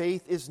by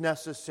faith is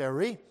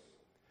necessary,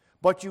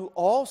 But you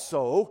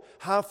also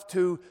have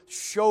to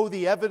show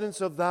the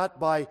evidence of that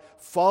by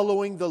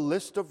following the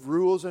list of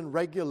rules and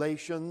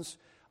regulations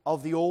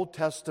of the Old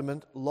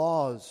Testament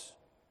laws.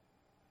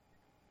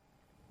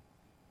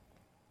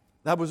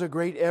 That was a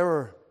great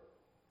error.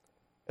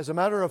 As a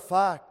matter of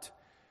fact,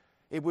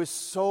 it was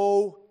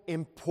so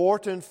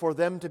important for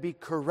them to be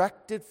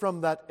corrected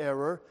from that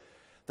error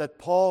that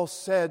Paul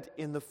said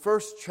in the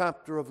first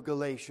chapter of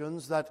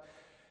Galatians that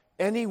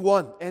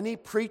anyone, any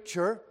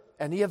preacher,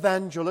 any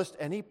evangelist,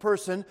 any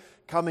person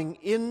coming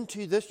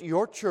into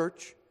your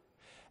church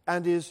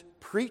and is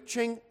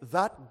preaching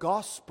that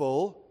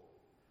gospel,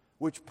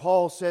 which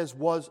Paul says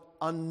was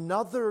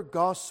another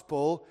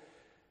gospel,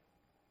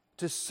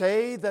 to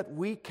say that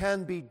we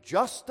can be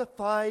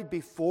justified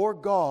before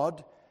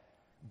God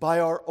by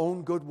our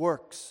own good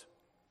works,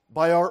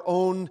 by our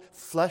own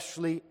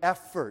fleshly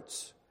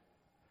efforts.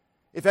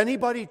 If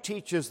anybody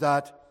teaches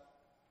that,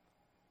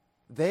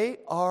 they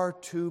are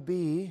to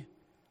be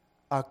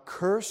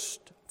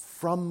accursed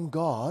from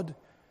God.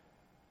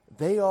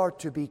 They are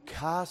to be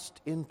cast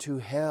into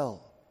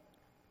hell.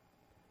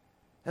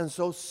 And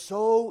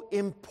so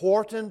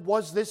important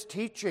was this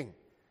teaching,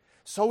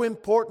 so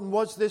important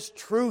was this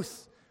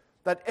truth,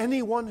 that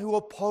anyone who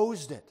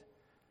opposed it,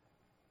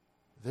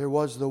 there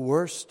was the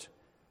worst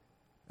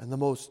and the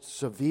most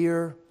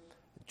severe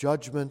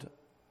judgment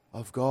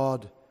of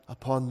God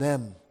upon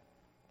them.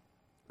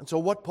 And so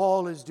what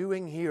Paul is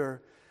doing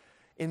here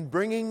in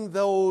bringing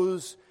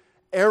those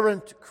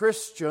errant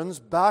Christians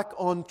back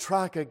on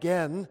track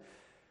again,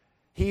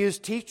 he is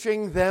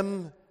teaching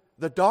them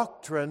the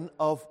doctrine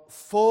of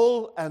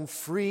full and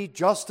free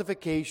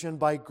justification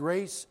by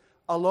grace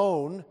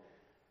alone,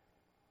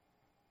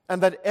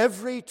 and that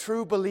every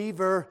true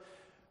believer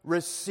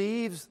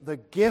receives the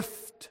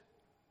gift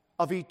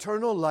of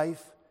eternal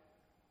life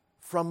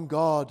from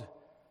God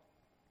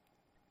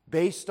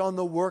based on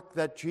the work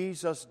that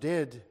Jesus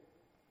did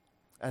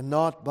and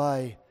not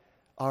by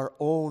our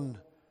own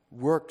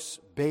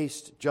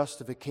works-based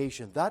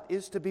justification. That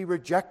is to be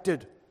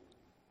rejected.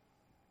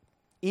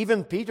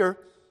 Even Peter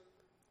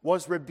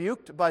was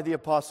rebuked by the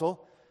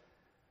apostle,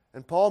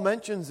 and Paul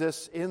mentions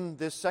this in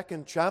this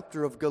second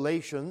chapter of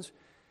Galatians.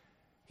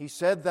 He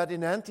said that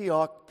in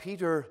Antioch,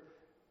 Peter,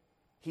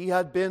 he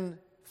had been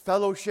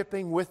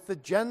fellowshipping with the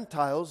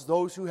Gentiles,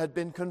 those who had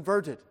been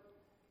converted.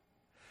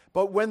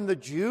 But when the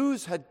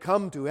Jews had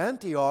come to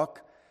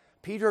Antioch,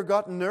 Peter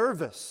got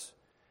nervous,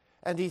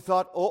 and he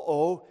thought,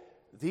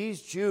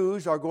 these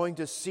Jews are going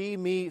to see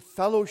me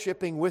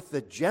fellowshipping with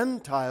the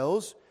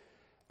Gentiles,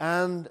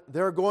 and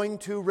they're going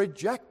to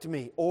reject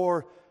me.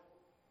 Or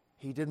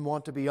he didn't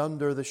want to be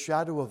under the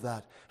shadow of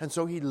that. And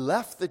so he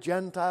left the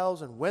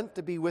Gentiles and went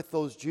to be with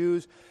those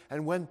Jews.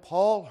 And when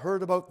Paul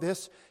heard about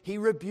this, he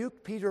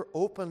rebuked Peter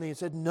openly and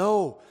said,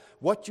 "No,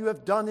 what you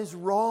have done is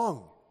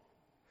wrong.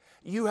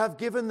 You have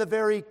given the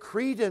very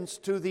credence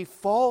to the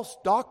false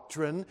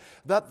doctrine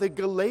that the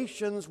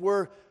Galatians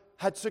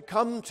had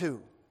succumbed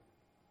to."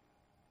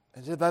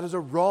 And said that is a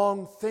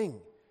wrong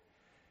thing.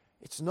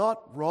 It's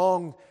not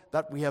wrong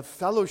that we have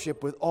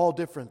fellowship with all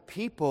different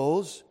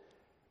peoples,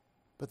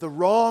 but the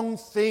wrong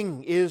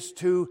thing is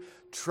to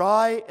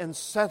try and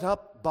set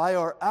up by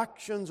our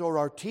actions or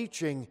our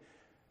teaching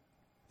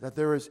that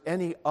there is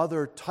any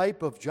other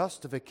type of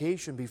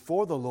justification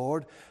before the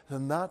Lord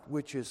than that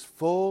which is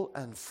full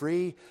and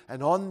free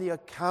and on the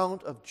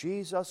account of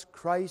Jesus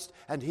Christ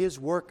and His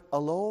work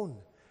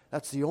alone.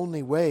 That's the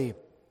only way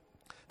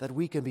that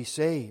we can be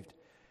saved.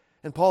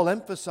 And Paul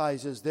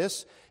emphasizes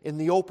this in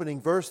the opening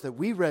verse that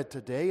we read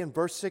today in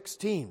verse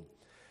 16.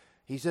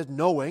 He says,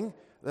 "Knowing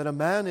that a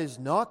man is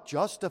not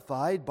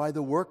justified by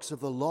the works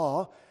of the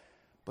law,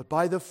 but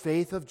by the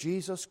faith of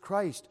Jesus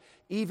Christ.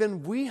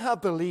 Even we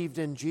have believed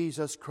in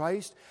Jesus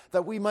Christ,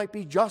 that we might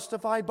be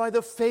justified by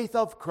the faith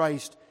of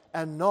Christ,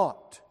 and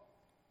not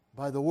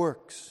by the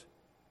works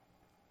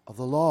of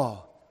the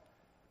law.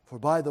 For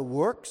by the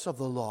works of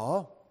the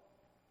law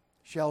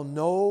shall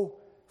no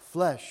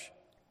flesh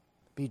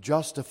be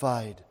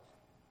justified."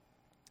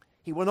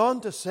 He went on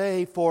to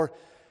say, "For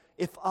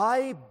if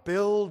I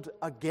build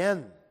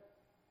again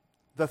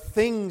the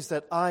things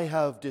that I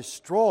have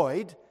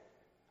destroyed,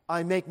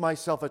 I make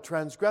myself a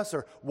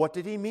transgressor." What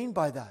did he mean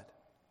by that?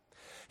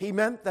 He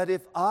meant that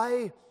if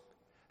I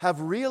have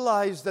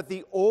realized that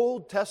the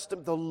Old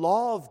Testament, the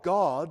law of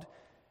God,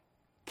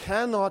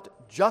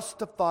 cannot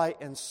justify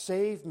and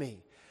save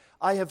me,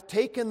 I have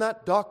taken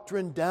that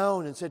doctrine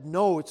down and said,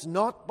 no, it's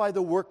not by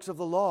the works of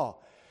the law.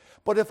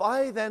 But if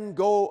I then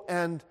go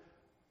and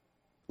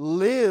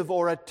live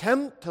or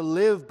attempt to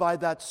live by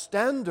that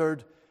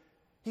standard,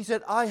 he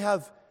said,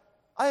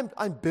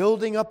 I'm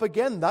building up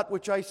again that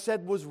which I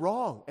said was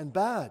wrong and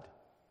bad.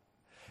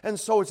 And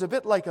so it's a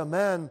bit like a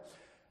man,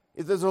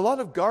 there's a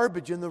lot of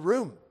garbage in the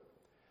room.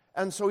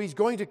 And so he's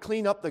going to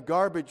clean up the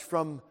garbage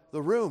from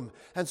the room.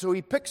 And so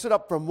he picks it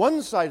up from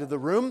one side of the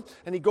room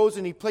and he goes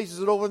and he places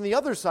it over on the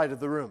other side of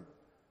the room,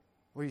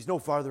 where he's no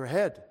farther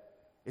ahead.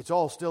 It's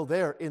all still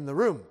there in the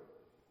room.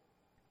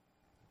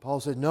 Paul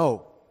said,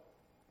 no,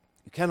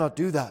 you cannot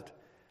do that.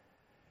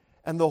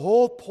 And the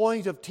whole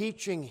point of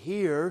teaching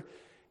here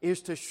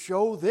is to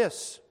show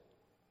this,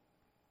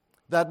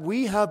 that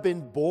we have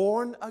been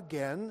born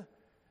again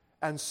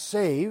and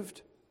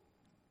saved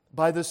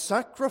by the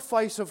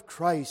sacrifice of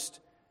Christ.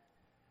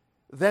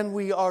 Then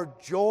we are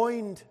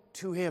joined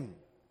to Him.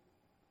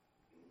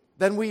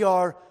 Then we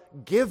are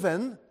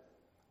given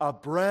a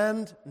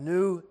brand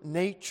new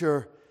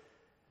nature,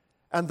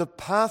 and the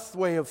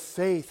pathway of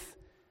faith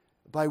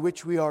by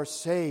which we are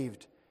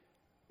saved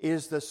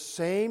is the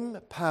same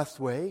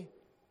pathway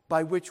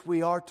by which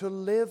we are to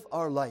live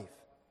our life.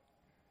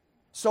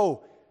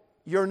 So,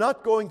 you're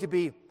not going to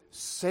be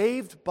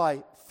saved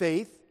by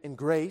faith in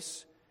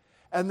grace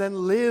and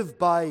then live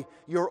by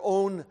your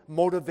own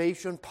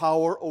motivation,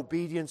 power,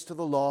 obedience to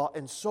the law,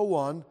 and so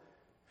on.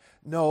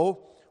 No,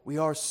 we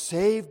are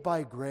saved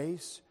by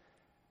grace,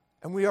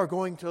 and we are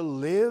going to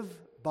live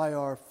by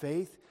our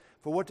faith.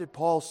 For what did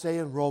Paul say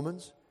in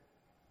Romans?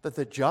 That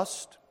the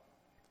just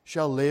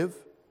shall live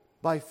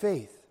by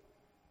faith.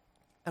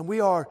 And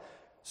we are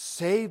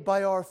saved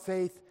by our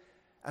faith,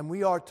 and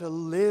we are to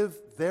live,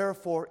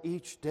 therefore,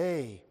 each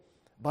day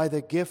by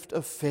the gift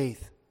of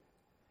faith.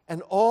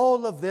 And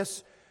all of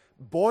this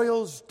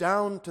boils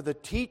down to the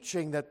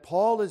teaching that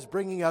Paul is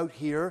bringing out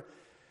here,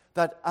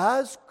 that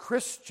as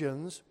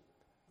Christians,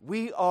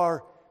 we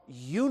are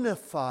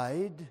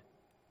unified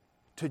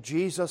to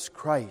Jesus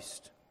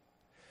Christ.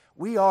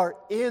 We are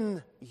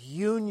in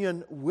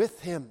union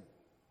with Him.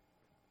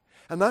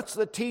 And that's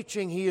the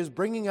teaching he is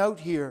bringing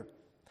out here.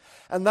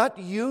 And that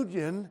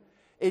union,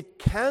 it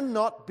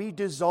cannot be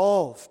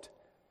dissolved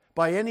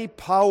by any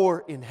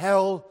power in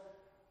hell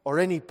or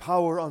any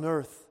power on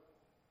earth.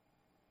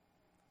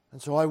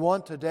 And so I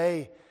want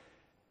today,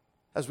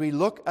 as we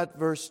look at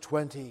verse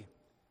 20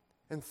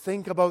 and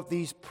think about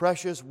these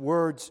precious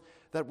words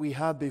that we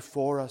have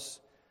before us,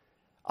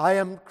 I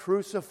am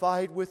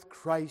crucified with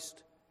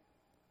Christ.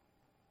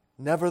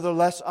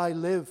 Nevertheless I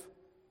live,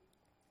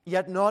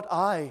 yet not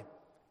I,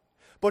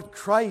 but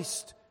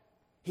Christ,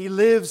 He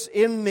lives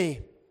in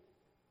me.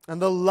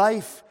 And the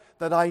life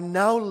that I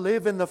now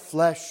live in the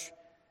flesh,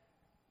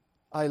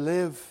 I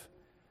live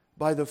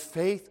by the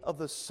faith of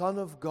the Son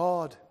of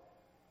God,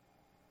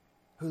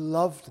 who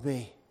loved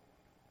me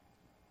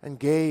and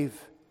gave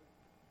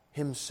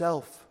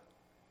Himself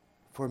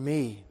for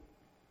me.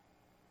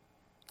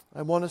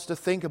 I want us to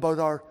think about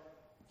our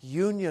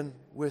union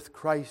with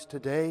Christ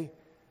today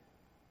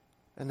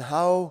and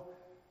how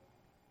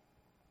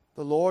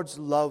the Lord's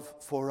love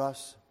for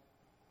us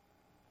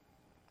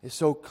is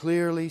so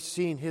clearly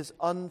seen, His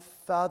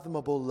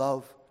unfathomable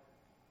love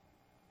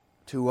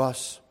to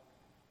us.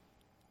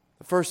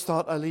 The first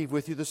thought I leave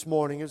with you this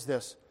morning is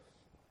this.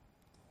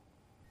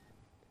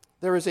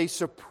 There is a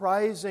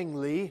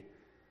surprisingly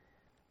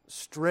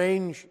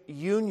strange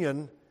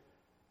union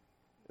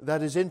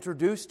that is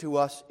introduced to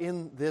us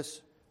in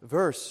this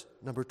verse,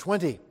 number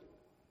 20.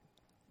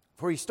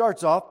 For he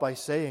starts off by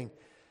saying,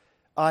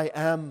 I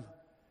am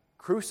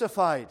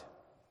crucified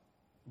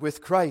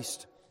with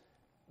Christ.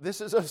 This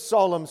is a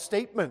solemn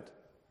statement.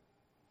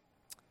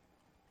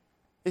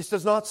 This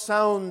does not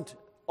sound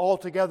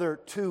altogether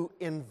too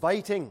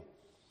inviting.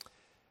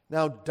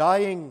 Now,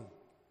 dying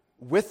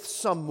with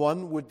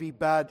someone would be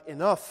bad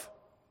enough,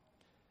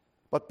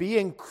 but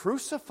being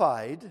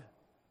crucified,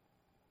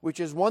 which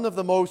is one of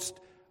the most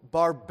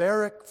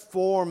barbaric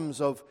forms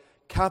of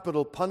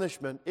capital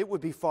punishment, it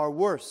would be far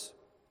worse.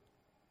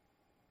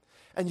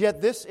 And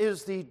yet this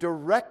is the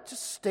direct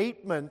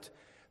statement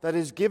that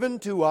is given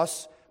to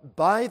us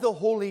by the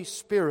Holy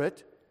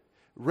Spirit,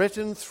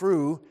 written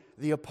through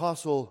the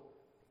Apostle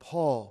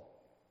Paul.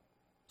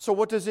 So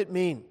what does it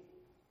mean?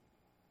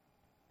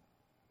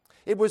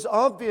 It was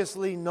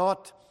obviously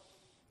not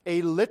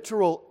a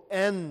literal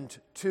end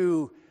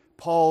to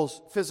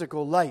Paul's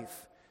physical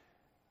life.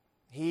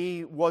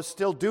 He was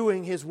still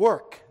doing his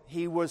work.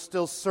 He was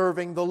still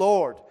serving the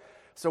Lord.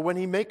 So when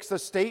he makes the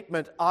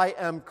statement, I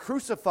am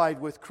crucified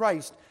with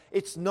Christ,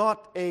 it's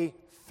not a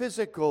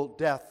physical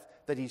death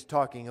that he's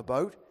talking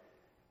about.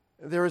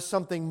 There is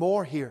something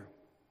more here.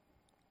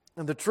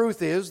 And the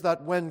truth is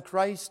that when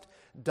Christ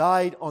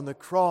died on the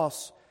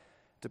cross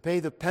to pay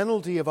the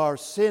penalty of our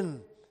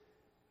sin,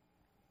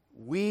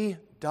 we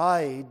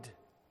died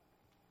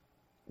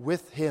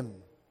with Him.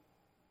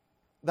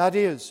 That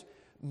is,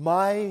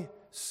 my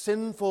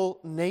sinful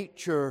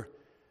nature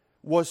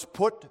was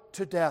put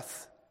to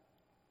death.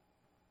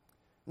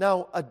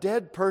 Now, a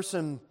dead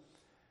person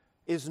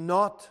is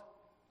not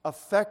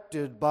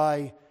affected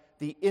by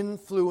the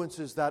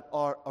influences that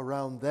are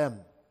around them.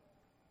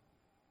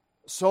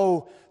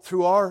 So,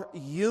 through our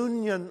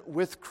union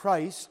with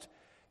Christ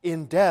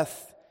in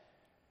death,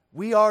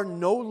 we are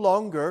no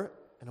longer,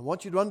 and I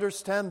want you to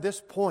understand this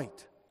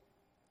point,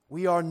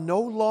 we are no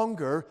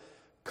longer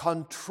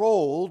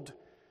controlled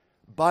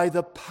by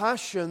the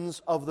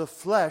passions of the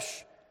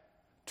flesh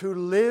to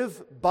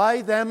live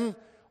by them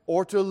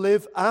or to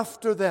live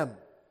after them.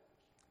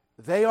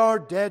 They are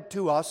dead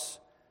to us,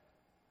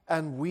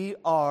 and we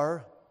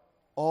are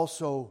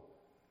also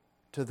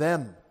to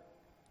them.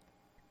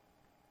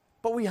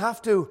 But we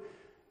have to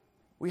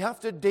we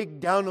have to dig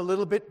down a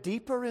little bit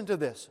deeper into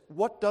this.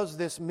 What does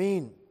this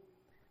mean?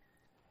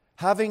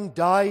 Having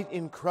died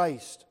in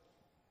Christ,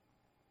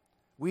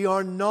 we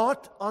are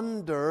not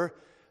under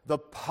the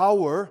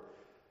power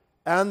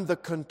and the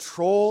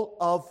control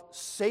of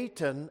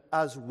Satan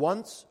as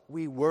once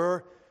we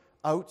were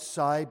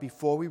outside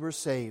before we were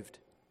saved.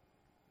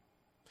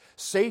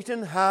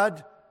 Satan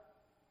had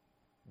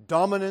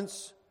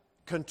dominance,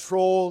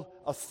 control,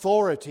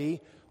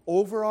 authority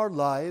over our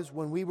lives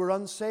when we were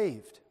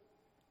unsaved.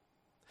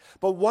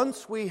 But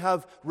once we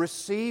have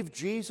received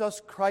Jesus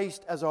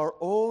Christ as our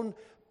own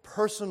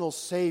personal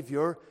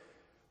Savior,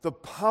 the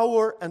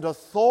power and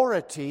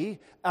authority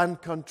and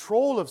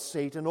control of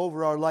Satan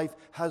over our life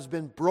has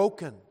been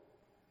broken.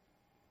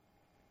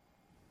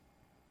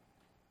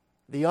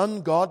 The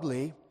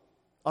ungodly,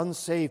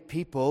 unsaved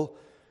people,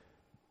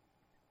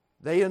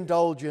 they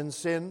indulge in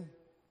sin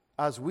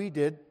as we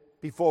did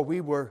before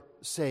we were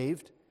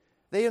saved.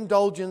 They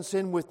indulge in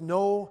sin with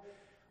no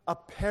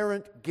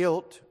apparent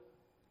guilt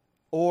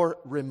or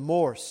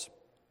remorse.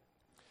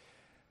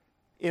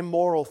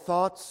 Immoral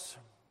thoughts,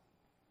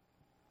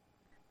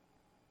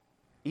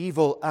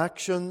 evil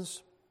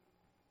actions,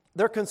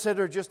 they're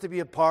considered just to be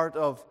a part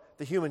of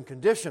the human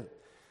condition.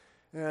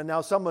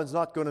 Now, someone's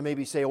not going to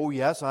maybe say, oh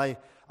yes, I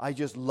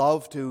just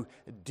love to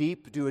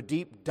do a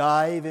deep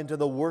dive into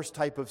the worst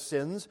type of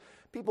sins.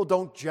 People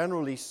don't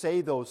generally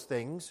say those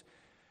things.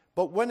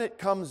 But when it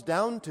comes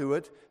down to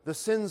it, the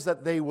sins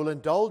that they will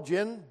indulge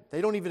in, they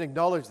don't even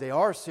acknowledge they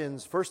are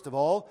sins, first of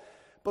all,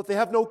 but they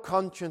have no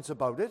conscience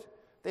about it.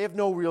 They have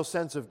no real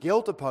sense of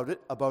guilt about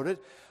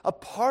it,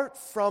 apart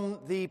from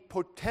the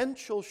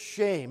potential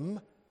shame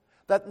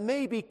that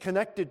may be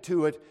connected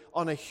to it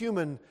on a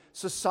human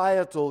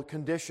societal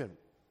condition.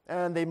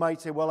 And they might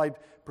say, well, I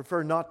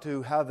prefer not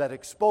to have that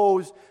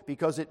exposed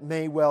because it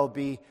may well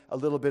be a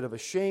little bit of a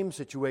shame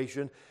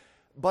situation.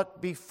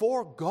 But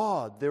before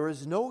God, there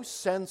is no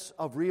sense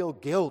of real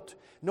guilt,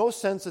 no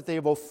sense that they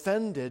have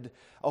offended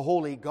a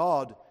holy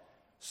God,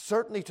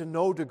 certainly to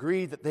no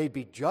degree that they'd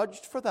be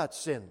judged for that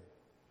sin.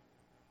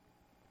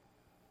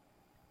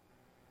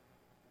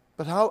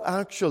 But how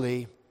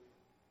actually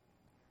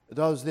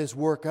does this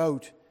work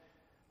out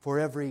for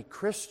every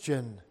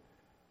Christian?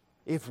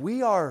 If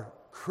we are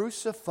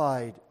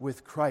crucified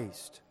with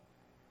Christ,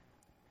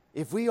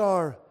 if we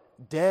are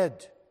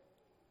dead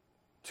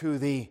to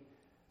the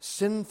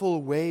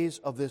sinful ways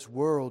of this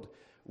world,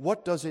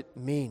 what does it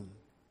mean?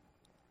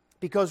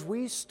 Because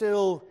we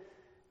still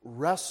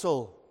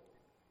wrestle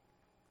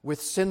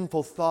with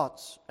sinful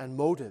thoughts and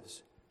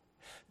motives.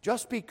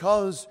 Just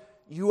because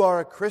you are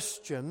a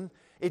Christian,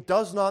 it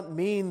does not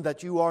mean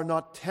that you are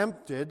not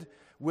tempted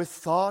with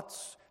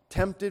thoughts,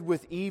 tempted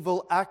with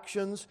evil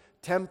actions,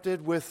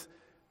 tempted with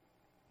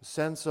a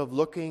sense of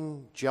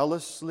looking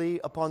jealously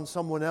upon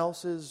someone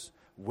else's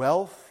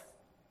wealth,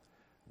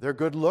 their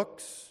good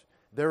looks,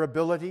 their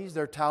abilities,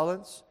 their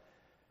talents.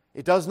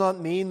 It does not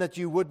mean that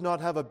you would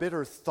not have a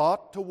bitter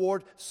thought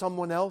toward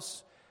someone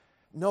else.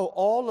 No,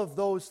 all of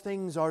those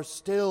things are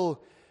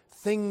still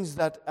things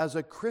that as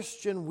a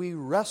Christian we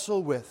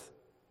wrestle with.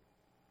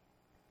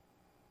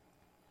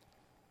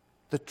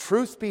 The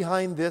truth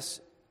behind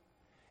this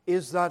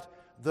is that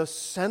the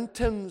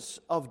sentence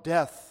of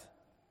death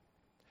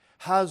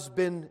has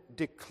been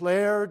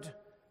declared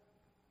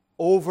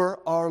over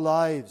our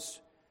lives.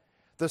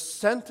 The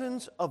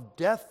sentence of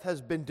death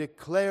has been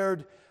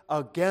declared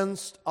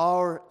against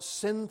our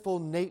sinful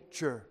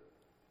nature.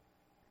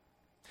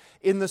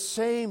 In the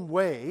same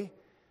way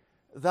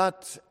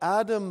that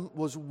Adam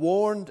was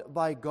warned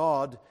by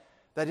God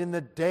that in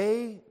the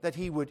day that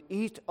he would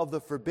eat of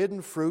the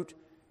forbidden fruit,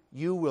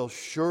 you will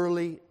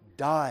surely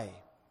die.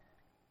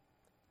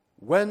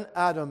 When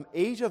Adam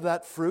ate of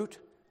that fruit,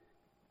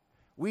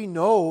 we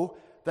know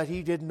that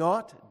he did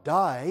not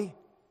die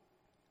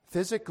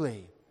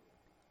physically.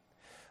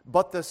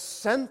 But the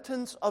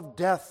sentence of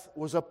death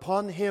was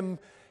upon him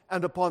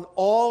and upon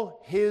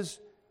all his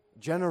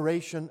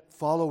generation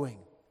following.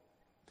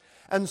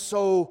 And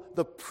so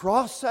the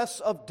process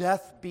of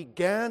death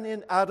began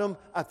in Adam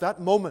at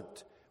that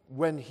moment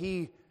when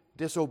he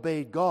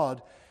disobeyed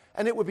God.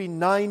 And it would be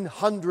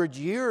 900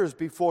 years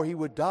before he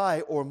would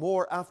die or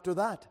more after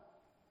that.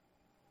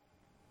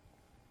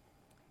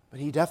 But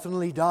he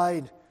definitely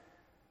died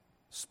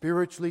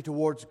spiritually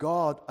towards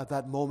God at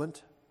that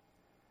moment.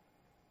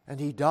 And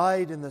he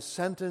died in the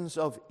sentence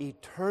of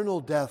eternal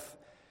death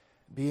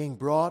being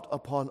brought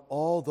upon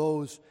all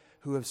those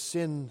who have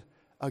sinned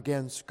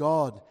against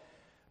God.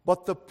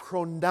 But the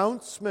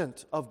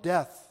pronouncement of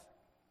death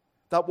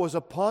that was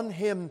upon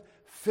him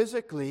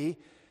physically,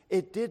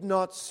 it did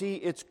not see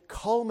its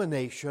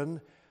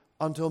culmination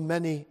until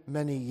many,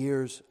 many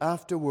years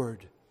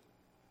afterward.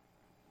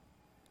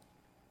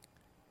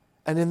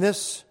 And in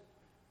this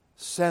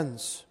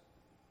sense,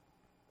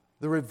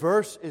 the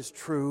reverse is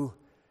true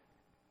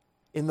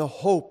in the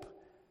hope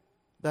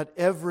that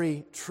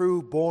every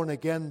true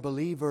born-again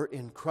believer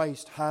in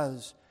Christ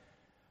has.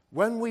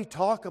 When we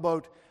talk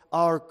about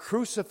our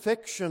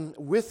crucifixion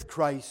with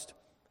Christ,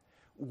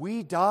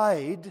 we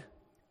died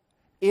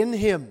in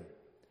Him,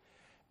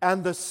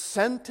 and the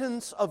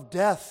sentence of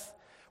death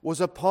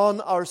was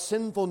upon our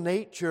sinful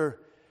nature,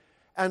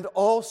 and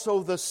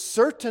also the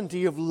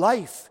certainty of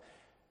life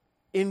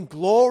in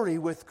glory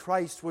with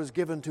Christ was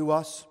given to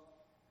us.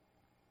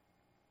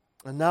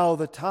 And now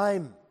the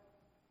time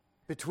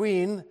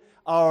between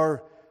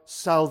our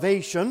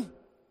salvation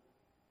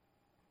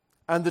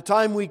and the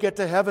time we get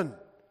to heaven,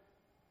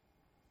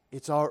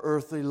 it's our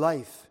earthly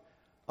life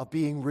of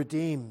being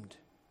redeemed.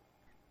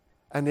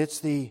 And it's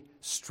the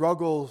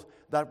struggle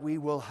that we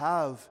will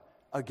have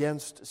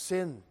against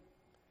sin.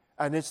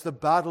 And it's the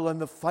battle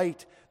and the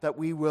fight that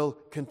we will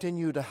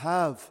continue to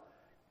have.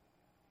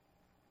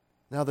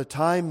 Now the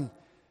time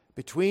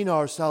between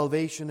our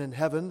salvation and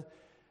heaven,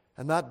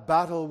 and that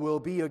battle will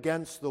be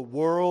against the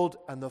world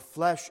and the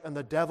flesh and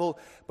the devil.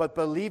 But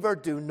believer,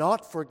 do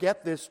not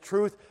forget this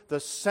truth. The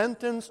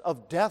sentence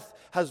of death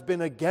has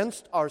been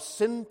against our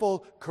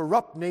sinful,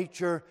 corrupt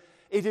nature.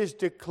 It is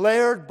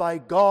declared by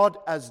God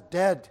as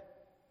dead.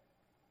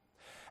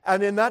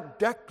 And in that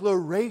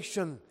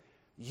declaration,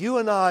 you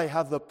and I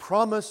have the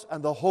promise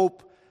and the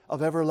hope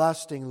of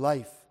everlasting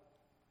life.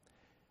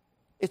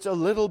 It's a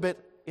little bit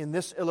in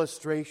this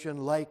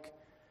illustration like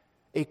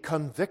a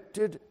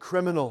convicted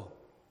criminal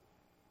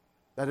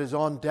that is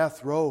on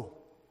death row.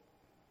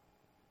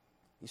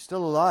 He's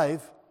still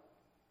alive.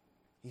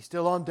 He's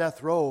still on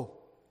death row.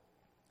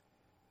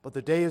 But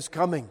the day is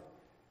coming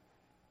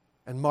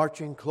and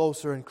marching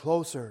closer and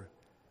closer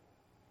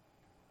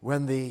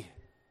when the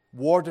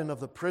warden of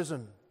the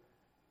prison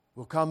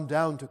will come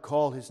down to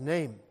call his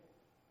name,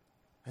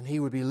 and he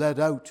would be led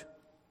out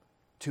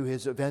to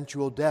his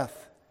eventual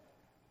death.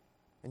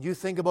 And you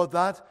think about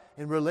that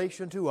in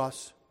relation to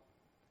us.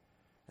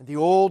 And the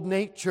old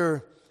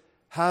nature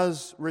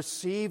has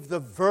received the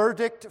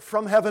verdict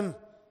from heaven.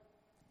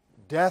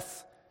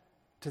 Death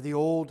to the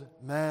old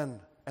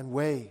man and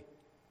way.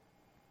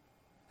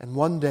 And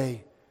one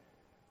day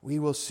we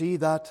will see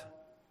that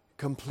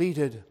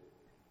completed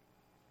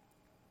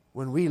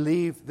when we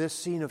leave this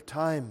scene of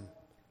time,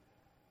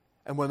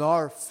 and when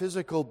our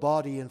physical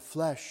body and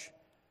flesh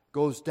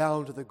goes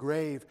down to the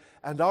grave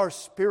and our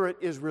spirit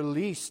is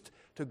released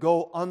to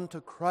go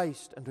unto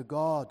Christ and to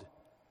God.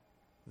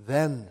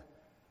 Then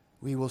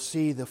we will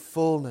see the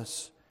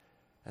fullness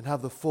and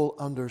have the full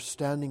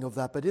understanding of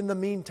that. But in the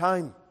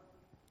meantime,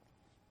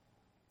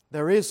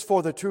 there is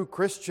for the true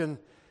Christian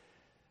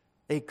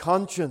a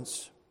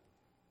conscience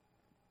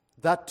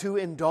that to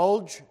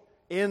indulge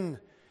in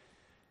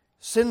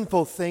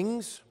sinful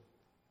things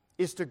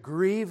is to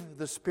grieve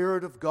the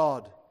Spirit of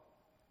God.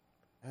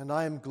 And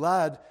I am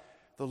glad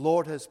the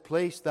Lord has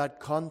placed that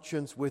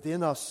conscience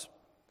within us.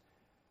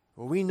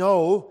 For we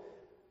know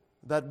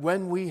that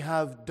when we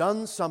have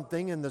done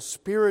something and the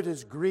Spirit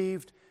is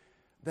grieved,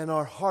 then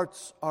our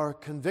hearts are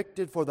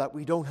convicted for that.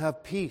 We don't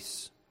have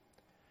peace.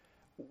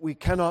 We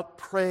cannot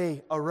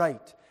pray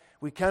aright.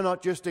 We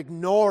cannot just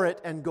ignore it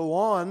and go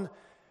on.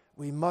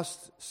 We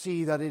must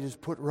see that it is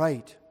put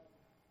right.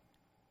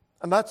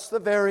 And that's the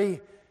very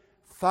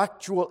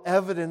factual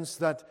evidence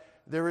that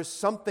there is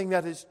something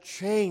that has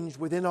changed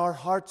within our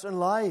hearts and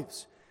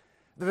lives.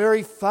 The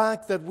very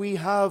fact that we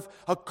have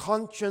a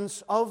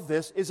conscience of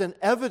this is an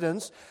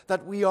evidence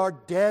that we are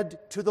dead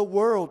to the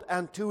world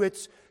and to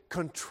its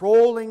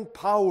controlling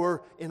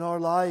power in our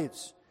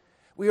lives.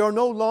 We are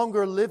no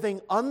longer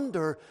living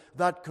under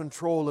that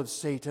control of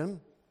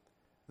Satan,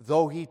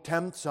 though he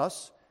tempts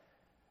us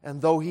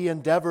and though he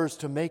endeavors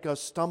to make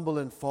us stumble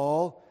and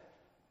fall.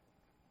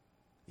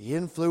 The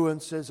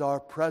influences are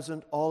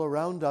present all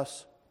around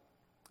us,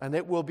 and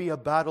it will be a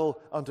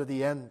battle unto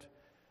the end.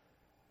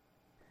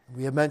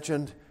 We have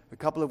mentioned a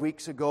couple of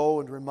weeks ago,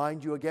 and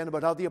remind you again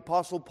about how the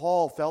Apostle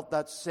Paul felt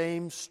that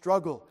same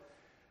struggle.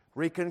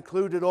 He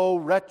concluded, "O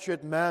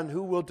wretched man,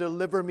 who will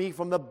deliver me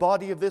from the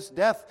body of this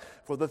death?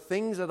 For the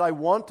things that I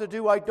want to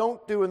do, I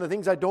don't do, and the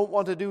things I don't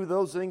want to do,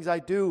 those things I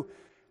do."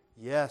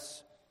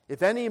 Yes,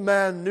 if any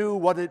man knew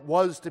what it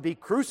was to be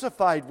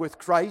crucified with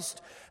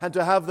Christ and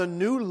to have the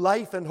new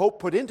life and hope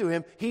put into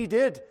him, he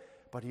did.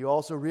 But he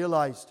also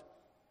realized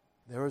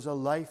there is a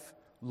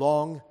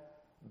lifelong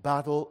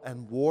battle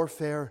and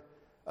warfare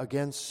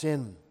against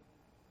sin.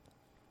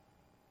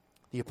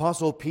 The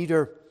Apostle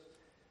Peter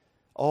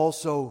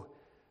also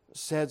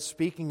said,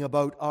 speaking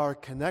about our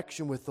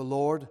connection with the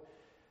Lord,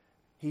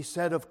 he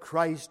said of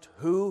Christ,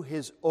 who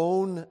his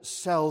own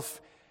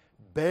self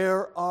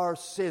bear our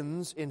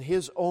sins in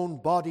his own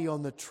body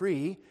on the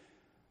tree,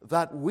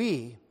 that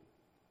we,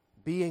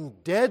 being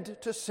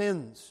dead to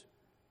sins,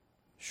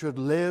 should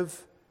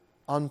live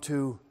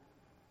unto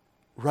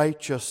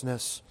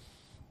righteousness.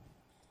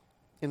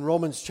 In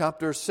Romans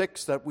chapter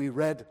 6 that we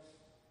read,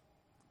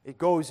 it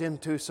goes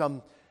into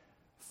some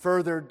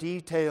further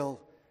detail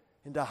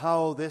into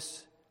how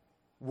this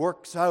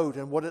works out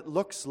and what it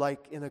looks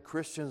like in a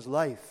Christian's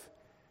life.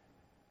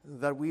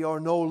 That we are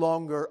no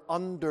longer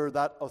under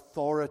that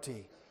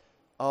authority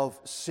of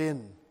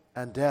sin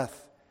and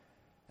death.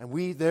 And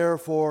we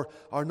therefore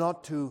are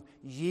not to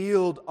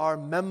yield our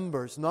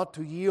members, not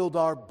to yield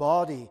our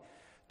body,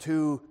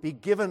 to be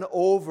given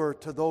over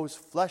to those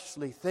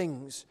fleshly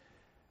things,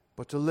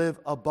 but to live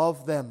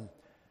above them.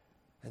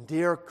 And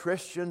dear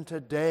Christian,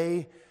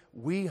 today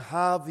we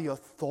have the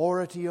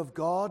authority of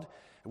God.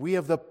 We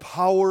have the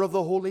power of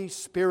the Holy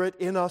Spirit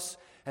in us,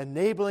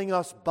 enabling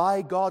us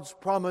by God's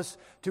promise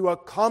to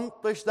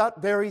accomplish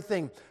that very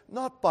thing,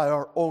 not by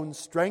our own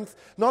strength,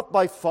 not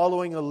by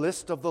following a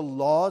list of the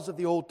laws of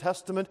the Old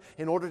Testament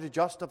in order to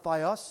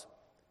justify us,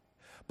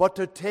 but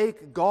to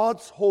take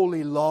God's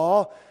holy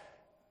law,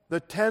 the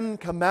 10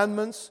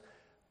 Commandments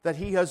that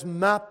He has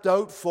mapped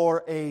out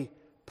for a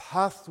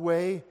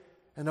pathway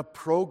and a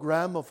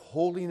program of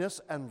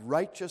holiness and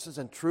righteousness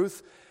and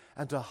truth,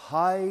 and to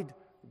hide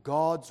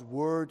God's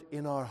Word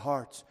in our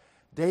hearts.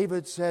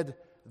 David said,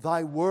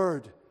 Thy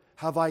Word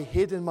have I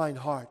hid in mine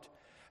heart.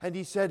 And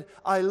he said,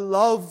 I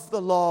love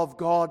the law of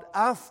God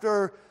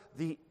after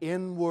the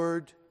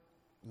inward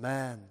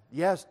man.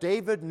 Yes,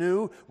 David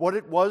knew what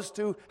it was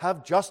to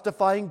have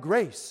justifying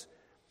grace.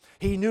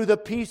 He knew the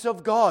peace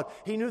of God.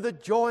 He knew the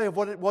joy of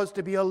what it was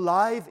to be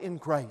alive in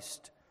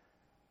Christ.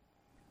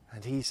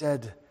 And he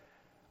said,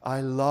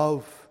 I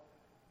love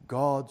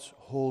God's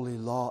holy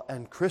law.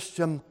 And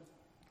Christian,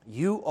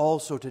 you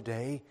also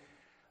today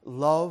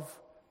love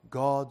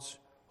God's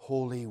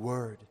holy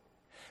word.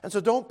 And so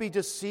don't be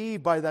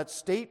deceived by that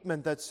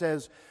statement that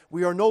says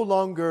we are no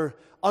longer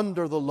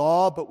under the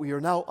law, but we are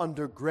now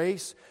under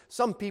grace.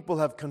 Some people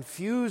have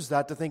confused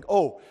that to think,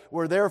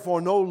 we're therefore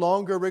no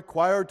longer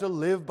required to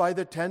live by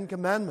the 10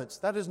 Commandments.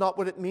 That is not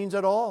what it means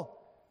at all.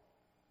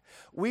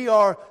 We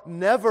are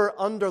never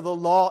under the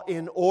law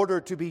in order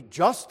to be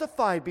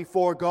justified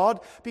before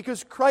God,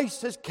 because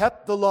Christ has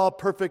kept the law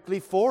perfectly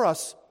for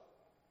us.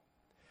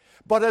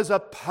 But as a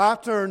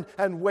pattern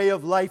and way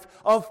of life,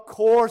 of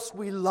course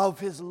we love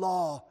His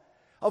law.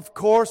 Of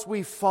course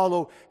we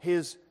follow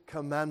His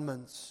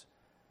commandments.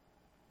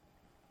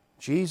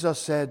 Jesus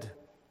said,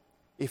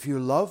 if you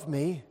love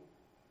me,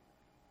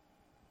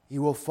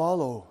 you will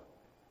follow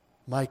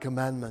my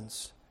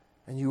commandments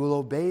and you will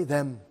obey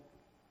them.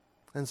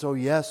 And so,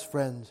 yes,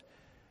 friends,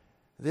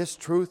 this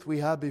truth we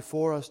have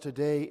before us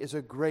today is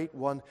a great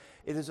one.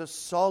 It is a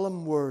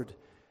solemn word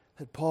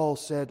that Paul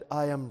said,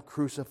 I am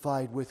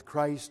crucified with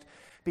Christ,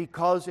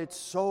 because it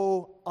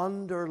so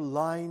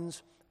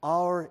underlines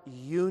our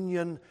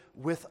union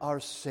with our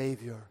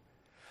Savior,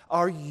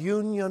 our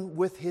union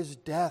with His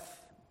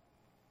death.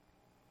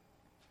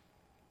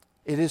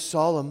 It is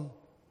solemn,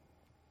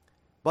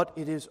 but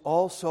it is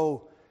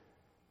also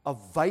a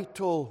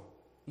vital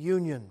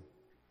union.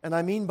 And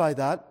I mean by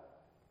that,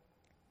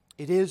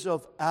 it is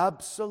of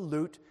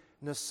absolute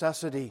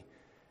necessity.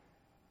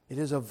 It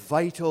is a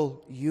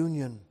vital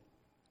union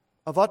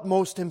of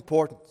utmost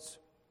importance.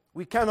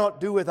 We cannot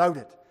do without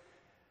it.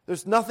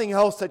 There's nothing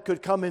else that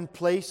could come in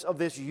place of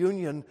this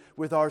union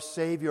with our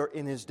Savior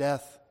in His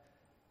death.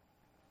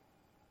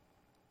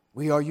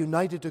 We are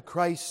united to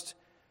Christ's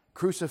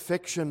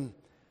crucifixion.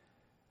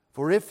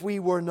 For if we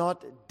were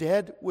not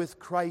dead with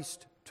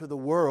Christ to the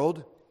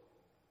world,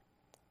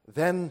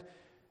 then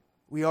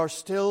we are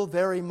still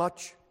very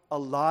much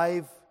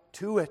alive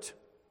to it.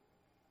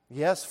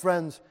 Yes,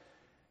 friends,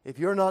 if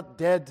you're not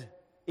dead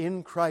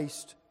in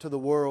Christ to the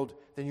world,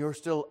 then you're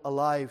still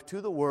alive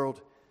to the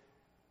world,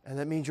 and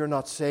that means you're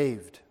not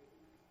saved.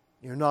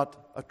 You're not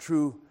a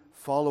true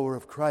follower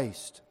of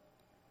Christ.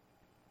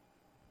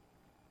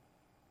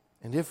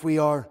 And if we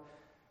are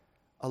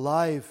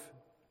alive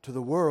to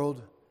the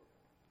world,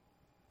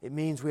 it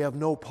means we have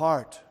no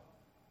part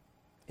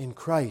in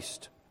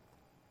Christ.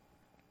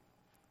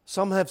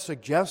 Some have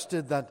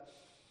suggested that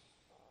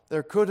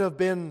there could have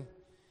been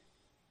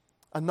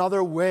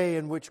another way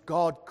in which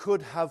God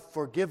could have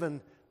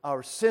forgiven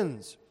our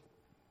sins.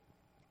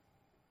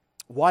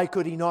 Why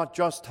could He not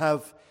just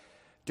have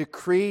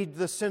decreed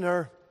the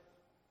sinner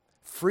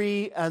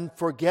free and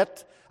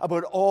forget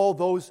about all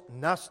those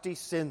nasty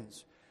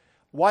sins?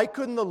 Why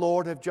couldn't the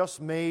Lord have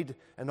just made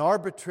an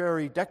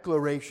arbitrary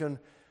declaration,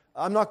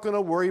 I'm not going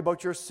to worry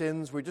about your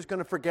sins, we're just going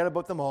to forget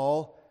about them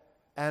all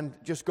and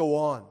just go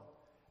on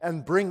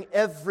and bring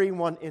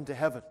everyone into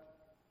heaven?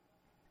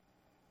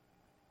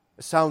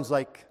 It sounds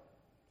like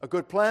a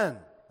good plan,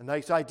 a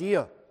nice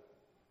idea.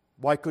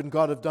 Why couldn't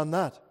God have done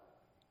that?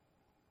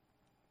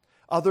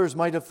 Others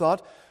might have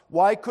thought,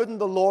 why couldn't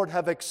the Lord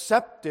have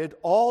accepted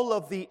all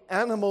of the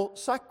animal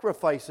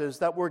sacrifices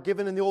that were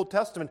given in the Old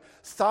Testament?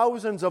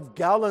 Thousands of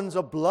gallons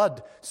of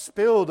blood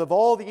spilled of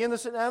all the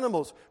innocent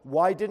animals.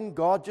 Why didn't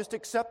God just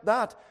accept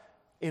that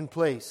in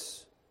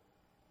place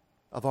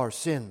of our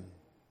sin?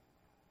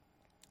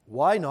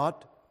 Why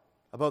not,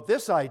 about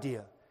this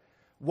idea,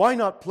 why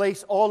not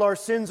place all our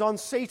sins on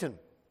Satan?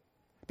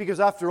 Because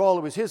after all,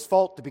 it was his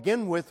fault to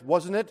begin with,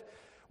 wasn't it?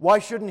 Why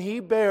shouldn't he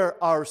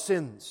bear our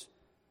sins?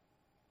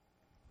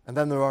 And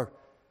then there are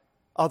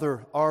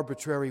other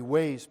arbitrary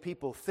ways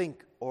people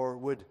think or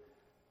would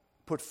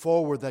put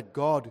forward that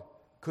God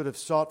could have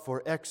sought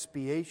for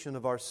expiation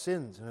of our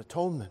sins and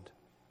atonement.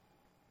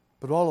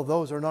 But all of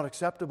those are not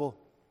acceptable.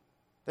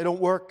 They don't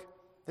work.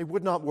 They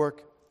would not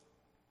work.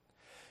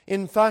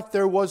 In fact,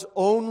 there was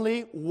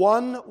only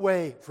one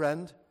way,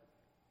 friend,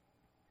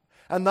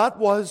 and that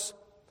was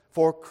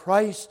for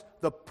Christ,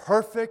 the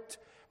perfect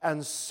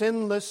and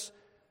sinless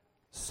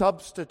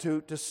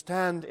substitute to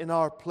stand in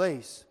our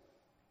place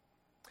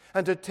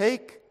and to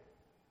take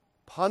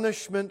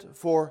punishment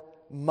for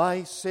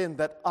my sin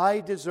that I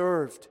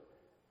deserved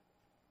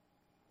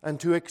and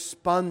to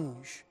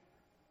expunge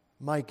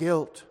my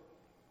guilt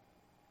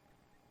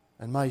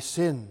and my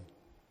sin.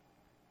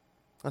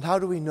 And how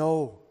do we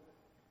know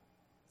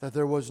that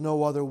there was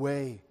no other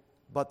way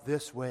but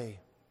this way?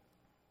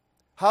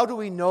 How do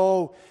we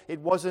know it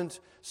wasn't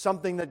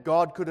something that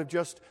God could have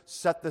just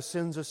set the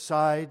sins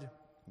aside,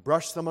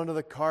 brushed them under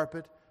the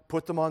carpet,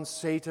 put them on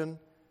Satan,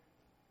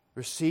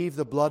 received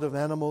the blood of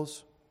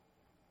animals?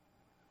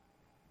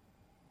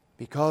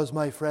 Because,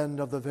 my friend,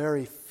 of the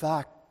very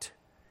fact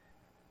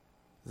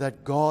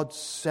that God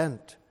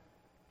sent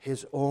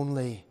His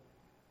only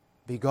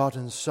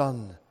begotten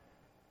Son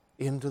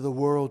into the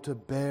world to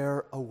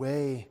bear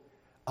away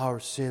our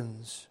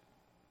sins.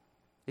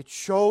 It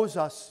shows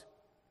us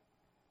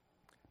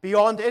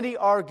beyond any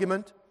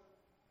argument,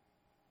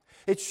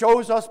 it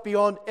shows us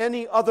beyond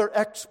any other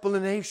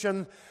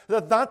explanation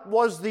that that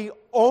was the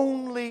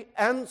only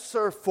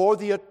answer for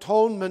the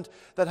atonement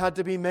that had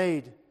to be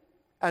made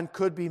and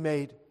could be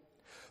made.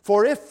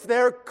 For if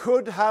there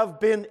could have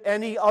been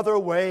any other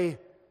way,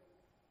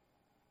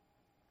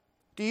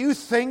 do you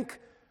think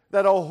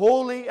that a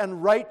holy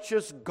and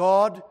righteous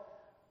God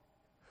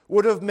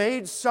would have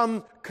made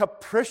some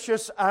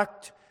capricious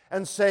act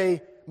and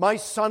say, my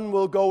son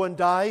will go and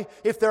die,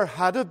 if there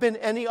had have been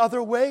any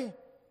other way?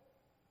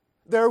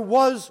 There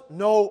was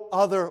no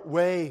other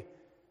way.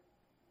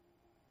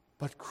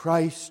 But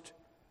Christ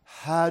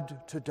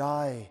had to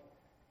die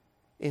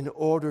in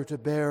order to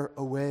bear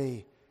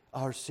away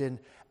our sin.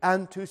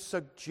 And to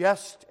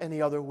suggest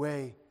any other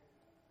way,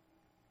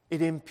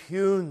 it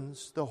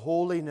impugns the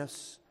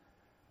holiness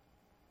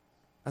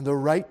and the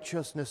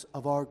righteousness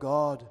of our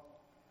God.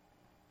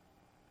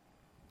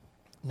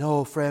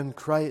 No, friend,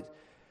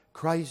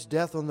 Christ's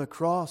death on the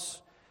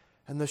cross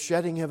and the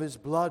shedding of His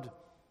blood,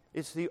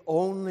 it's the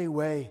only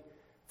way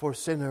for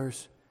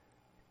sinners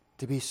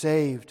to be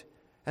saved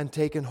and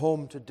taken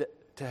home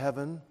to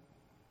heaven.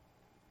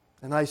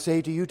 And I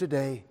say to you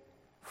today,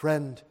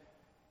 friend,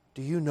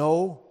 do you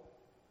know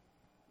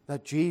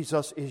that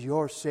Jesus is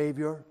your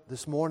Savior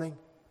this morning?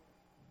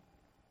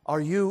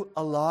 Are you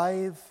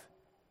alive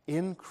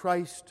in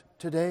Christ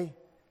today?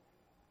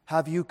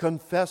 Have you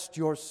confessed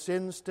your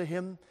sins to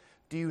Him?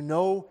 Do you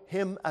know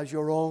Him as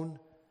your own?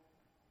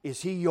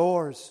 Is He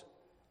yours?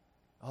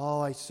 Oh,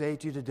 I say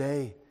to you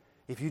today,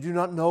 if you do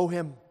not know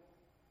Him,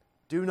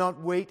 do not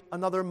wait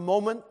another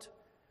moment.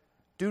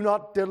 Do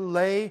not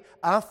delay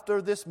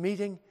after this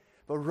meeting,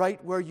 but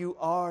right where you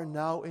are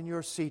now in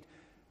your seat,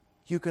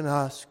 you can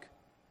ask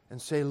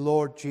and say,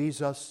 Lord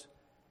Jesus,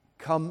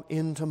 come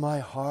into my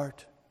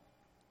heart.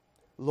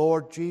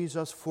 Lord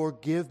Jesus,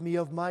 forgive me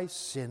of my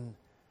sin.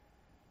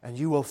 And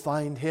you will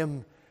find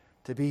Him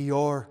to be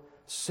your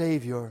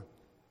Savior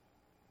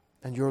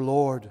and your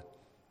Lord.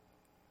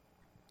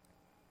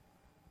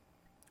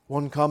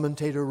 One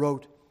commentator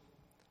wrote,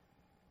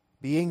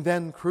 being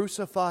then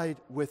crucified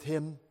with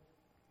Him,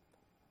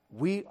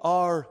 we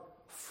are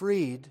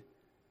freed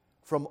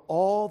from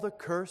all the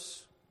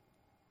curse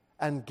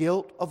and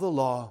guilt of the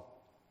law.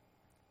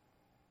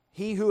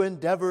 He who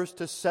endeavors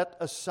to set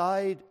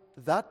aside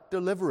that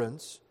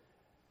deliverance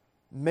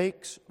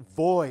makes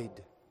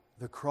void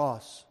the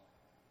cross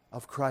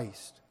of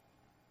Christ.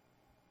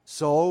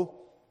 So,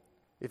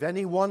 if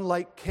anyone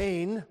like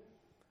Cain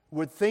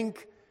would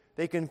think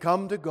they can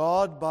come to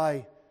God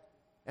by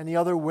any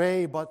other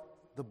way but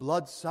the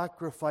blood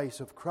sacrifice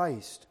of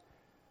Christ,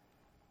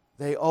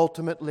 they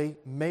ultimately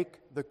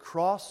make the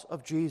cross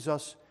of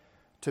Jesus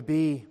to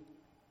be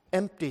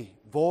empty,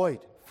 void,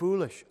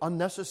 foolish,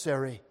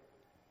 unnecessary,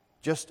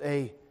 just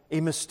a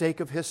mistake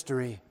of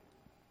history.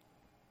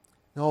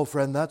 No,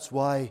 friend, that's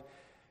why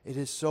it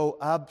is so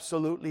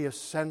absolutely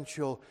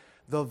essential,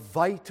 the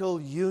vital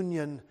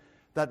union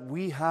that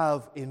we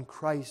have in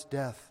Christ's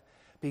death,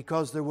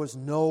 because there was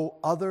no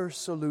other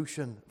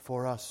solution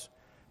for us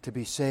to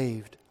be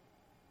saved.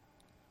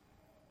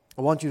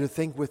 I want you to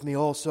think with me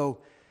also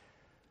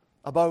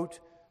about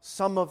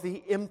some of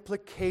the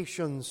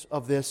implications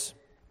of this.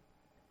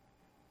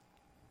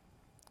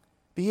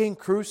 Being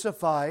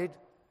crucified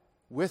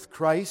with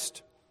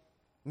Christ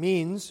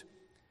means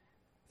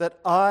that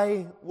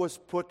I was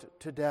put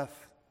to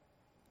death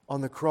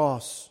on the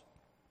cross,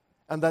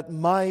 and that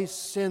my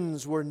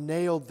sins were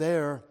nailed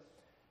there,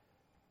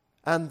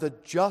 and the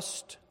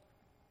just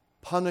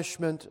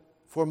punishment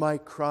for my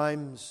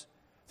crimes,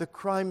 the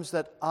crimes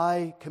that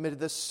I committed,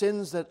 the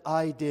sins that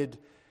I did,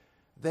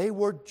 they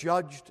were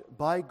judged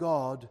by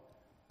God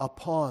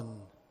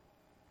upon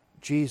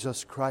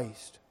Jesus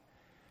Christ.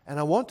 And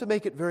I want to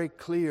make it very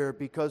clear,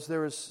 because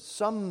there is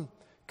some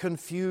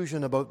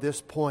confusion about this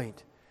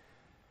point.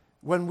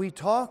 When we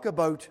talk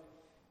about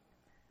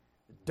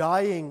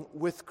dying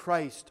with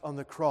Christ on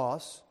the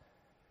cross,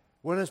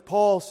 when, as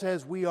Paul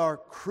says, we are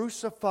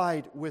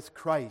crucified with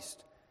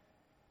Christ,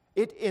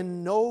 it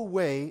in no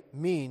way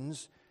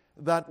means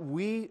that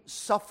we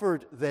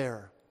suffered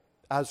there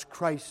as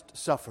Christ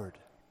suffered.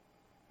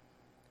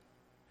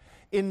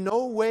 In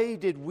no way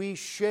did we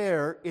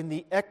share in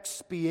the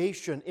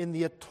expiation, in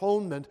the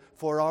atonement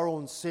for our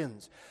own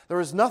sins. There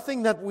is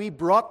nothing that we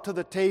brought to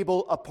the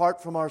table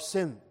apart from our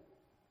sin.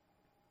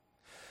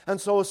 And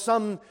so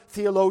some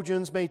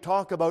theologians may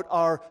talk about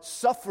our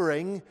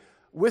suffering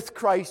with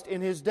Christ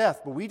in His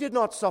death, but we did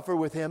not suffer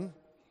with Him.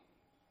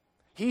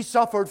 He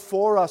suffered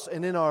for us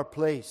and in our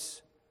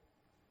place.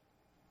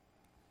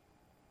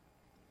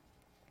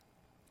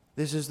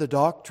 This is the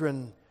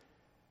doctrine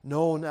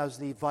known as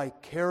the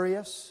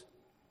vicarious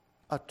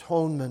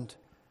atonement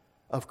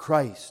of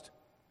Christ.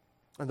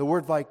 And the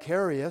word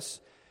vicarious,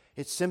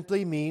 it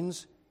simply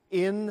means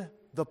in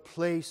the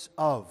place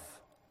of.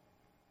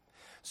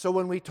 So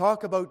when we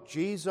talk about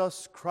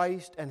Jesus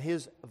Christ and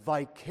His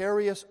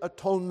vicarious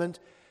atonement,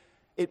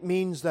 it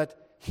means that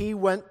He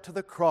went to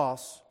the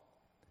cross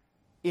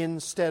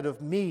instead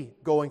of me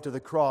going to the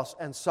cross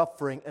and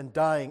suffering and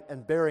dying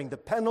and bearing the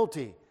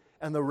penalty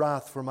and the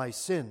wrath for my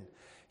sin.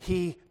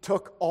 He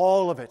took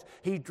all of it.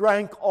 He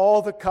drank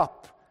all the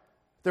cup.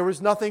 There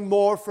was nothing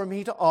more for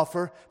me to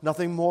offer,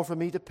 nothing more for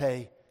me to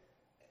pay.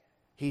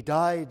 He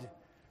died,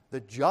 the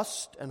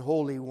just and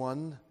holy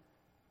one,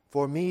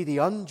 for me, the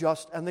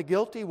unjust and the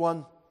guilty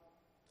one.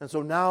 And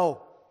so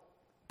now,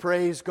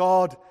 praise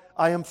God,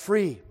 I am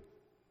free.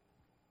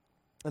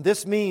 And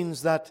this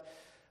means that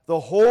the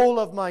whole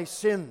of my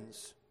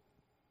sins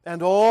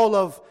and all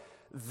of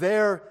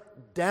their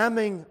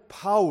damning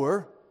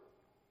power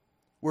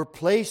were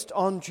placed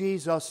on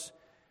Jesus,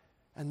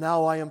 and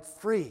now I am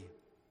free.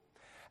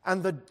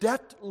 And the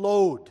debt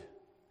load,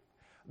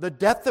 the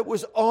debt that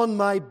was on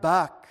my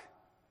back,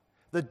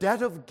 the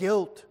debt of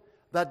guilt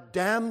that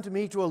damned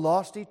me to a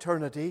lost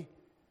eternity,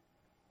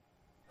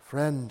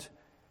 friend,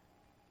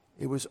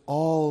 it was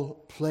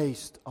all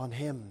placed on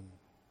Him.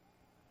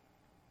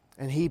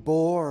 And He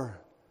bore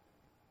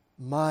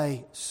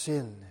my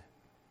sin,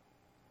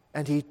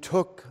 and He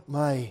took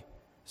my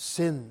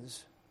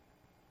sins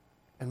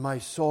and my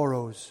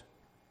sorrows,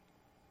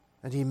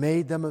 and He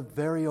made them His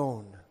very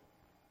own.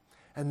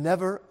 And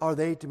never are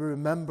they to be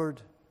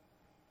remembered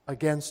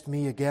against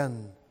me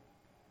again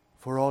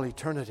for all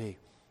eternity.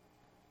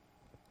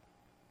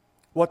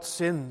 What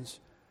sins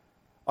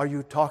are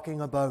you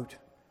talking about?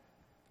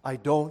 I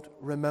don't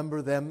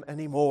remember them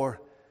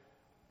anymore.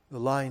 The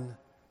line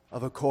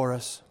of a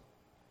chorus.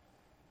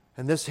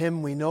 And this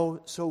hymn we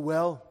know so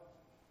well.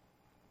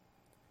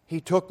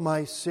 He took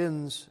my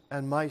sins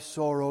and my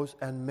sorrows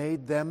and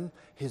made them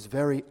His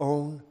very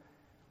own.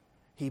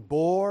 He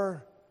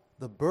bore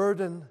the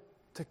burden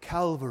to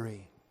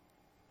Calvary.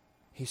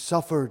 He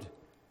suffered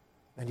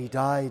and He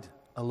died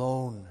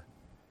alone.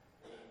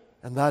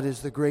 And that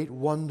is the great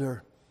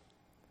wonder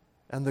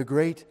and the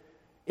great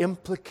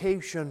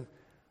implication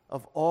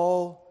of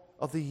all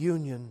of the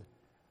union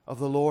of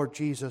the Lord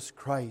Jesus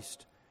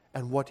Christ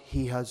and what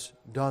He has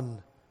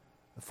done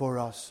for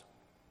us.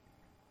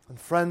 And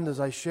friend, as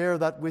I share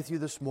that with you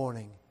this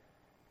morning,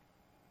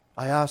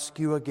 I ask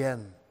you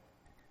again,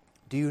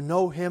 do you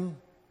know Him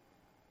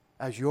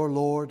as your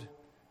Lord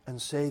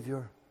and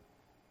Savior?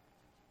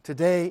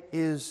 Today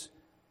is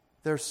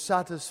there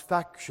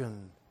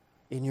satisfaction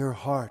in your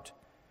heart?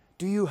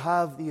 Do you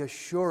have the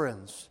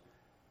assurance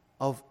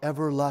of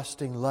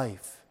everlasting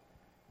life?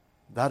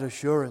 That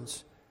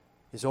assurance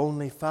is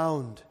only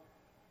found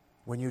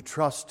when you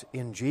trust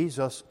in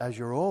Jesus as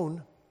your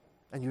own,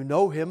 and you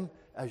know Him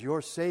as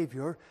your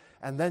Savior,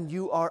 and then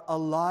you are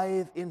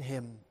alive in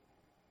Him.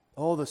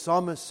 Oh, the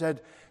psalmist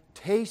said,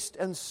 taste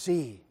and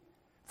see,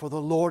 for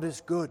the Lord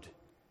is good.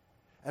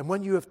 And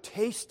when you have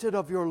tasted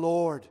of your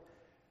Lord,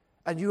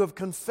 and you have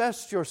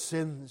confessed your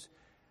sins,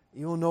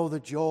 you will know the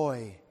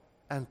joy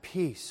and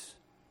peace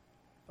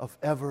of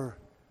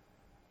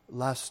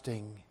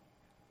everlasting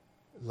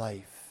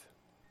life.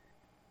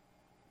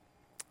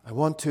 I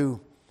want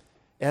to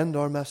end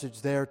our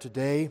message there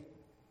today.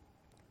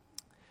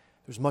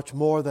 There's much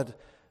more that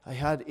I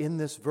had in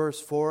this verse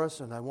for us,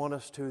 and I want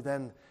us to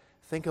then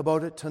think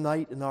about it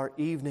tonight in our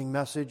evening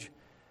message,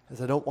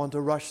 as I don't want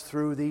to rush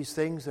through these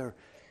things. There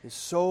is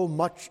so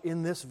much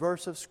in this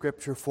verse of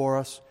Scripture for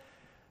us.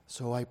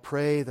 So I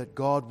pray that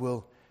God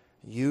will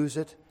use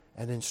it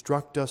and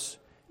instruct us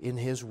in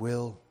His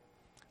will.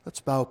 Let's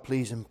bow,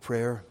 please, in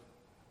prayer.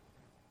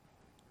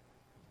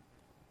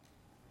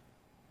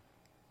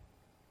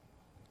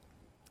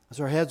 As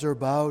our heads are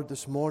bowed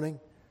this morning,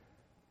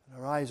 and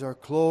our eyes are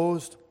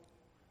closed,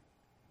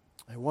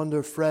 I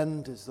wonder,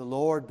 friend, has the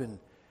Lord been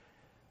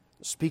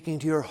speaking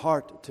to your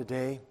heart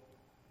today?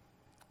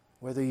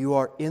 Whether you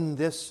are in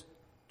this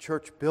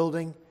church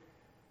building,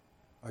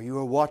 or you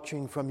are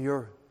watching from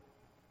your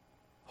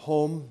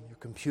home, your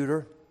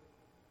computer,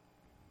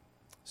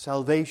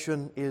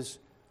 salvation is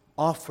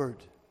offered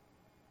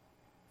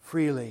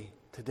freely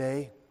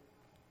today.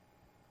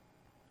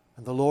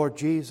 And the Lord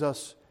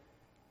Jesus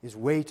is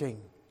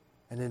waiting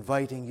and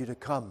inviting you to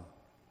come.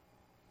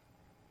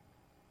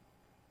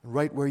 And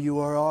right where you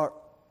are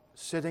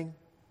sitting,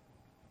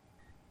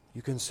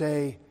 you can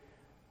say,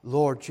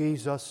 Lord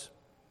Jesus,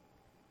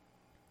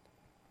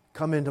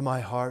 come into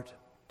my heart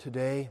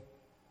today.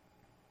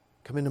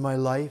 Come into my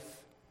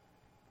life.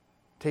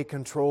 take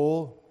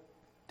control,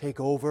 take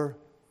over,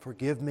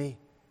 forgive me,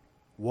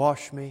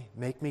 wash me,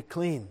 make me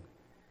clean.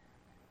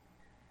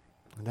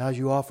 And as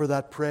you offer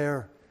that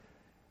prayer,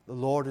 the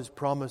Lord has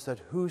promised that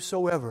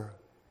whosoever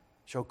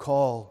shall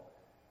call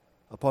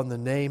upon the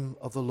name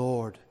of the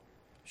Lord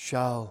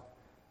shall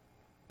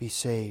be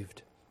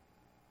saved.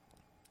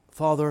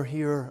 Father,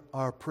 hear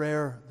our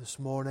prayer this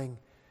morning,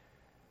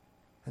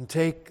 and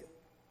take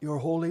your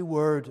holy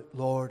word,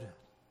 Lord.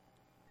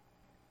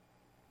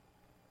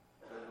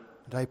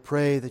 And I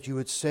pray that you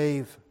would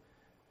save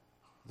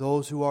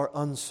those who are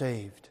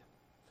unsaved,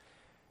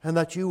 and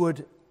that you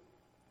would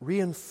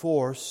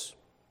reinforce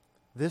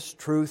this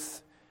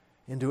truth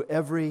into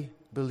every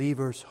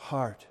believer's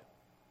heart,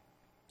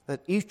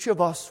 that each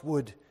of us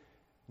would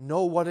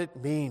know what it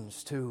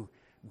means to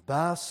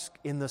bask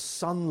in the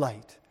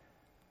sunlight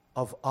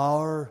of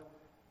our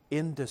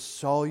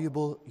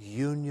indissoluble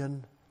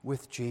union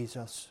with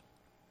Jesus.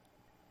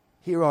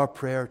 Hear our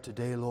prayer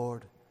today,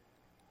 Lord,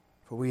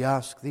 for we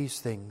ask these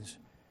things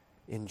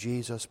in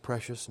Jesus'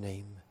 precious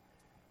name.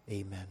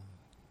 Amen.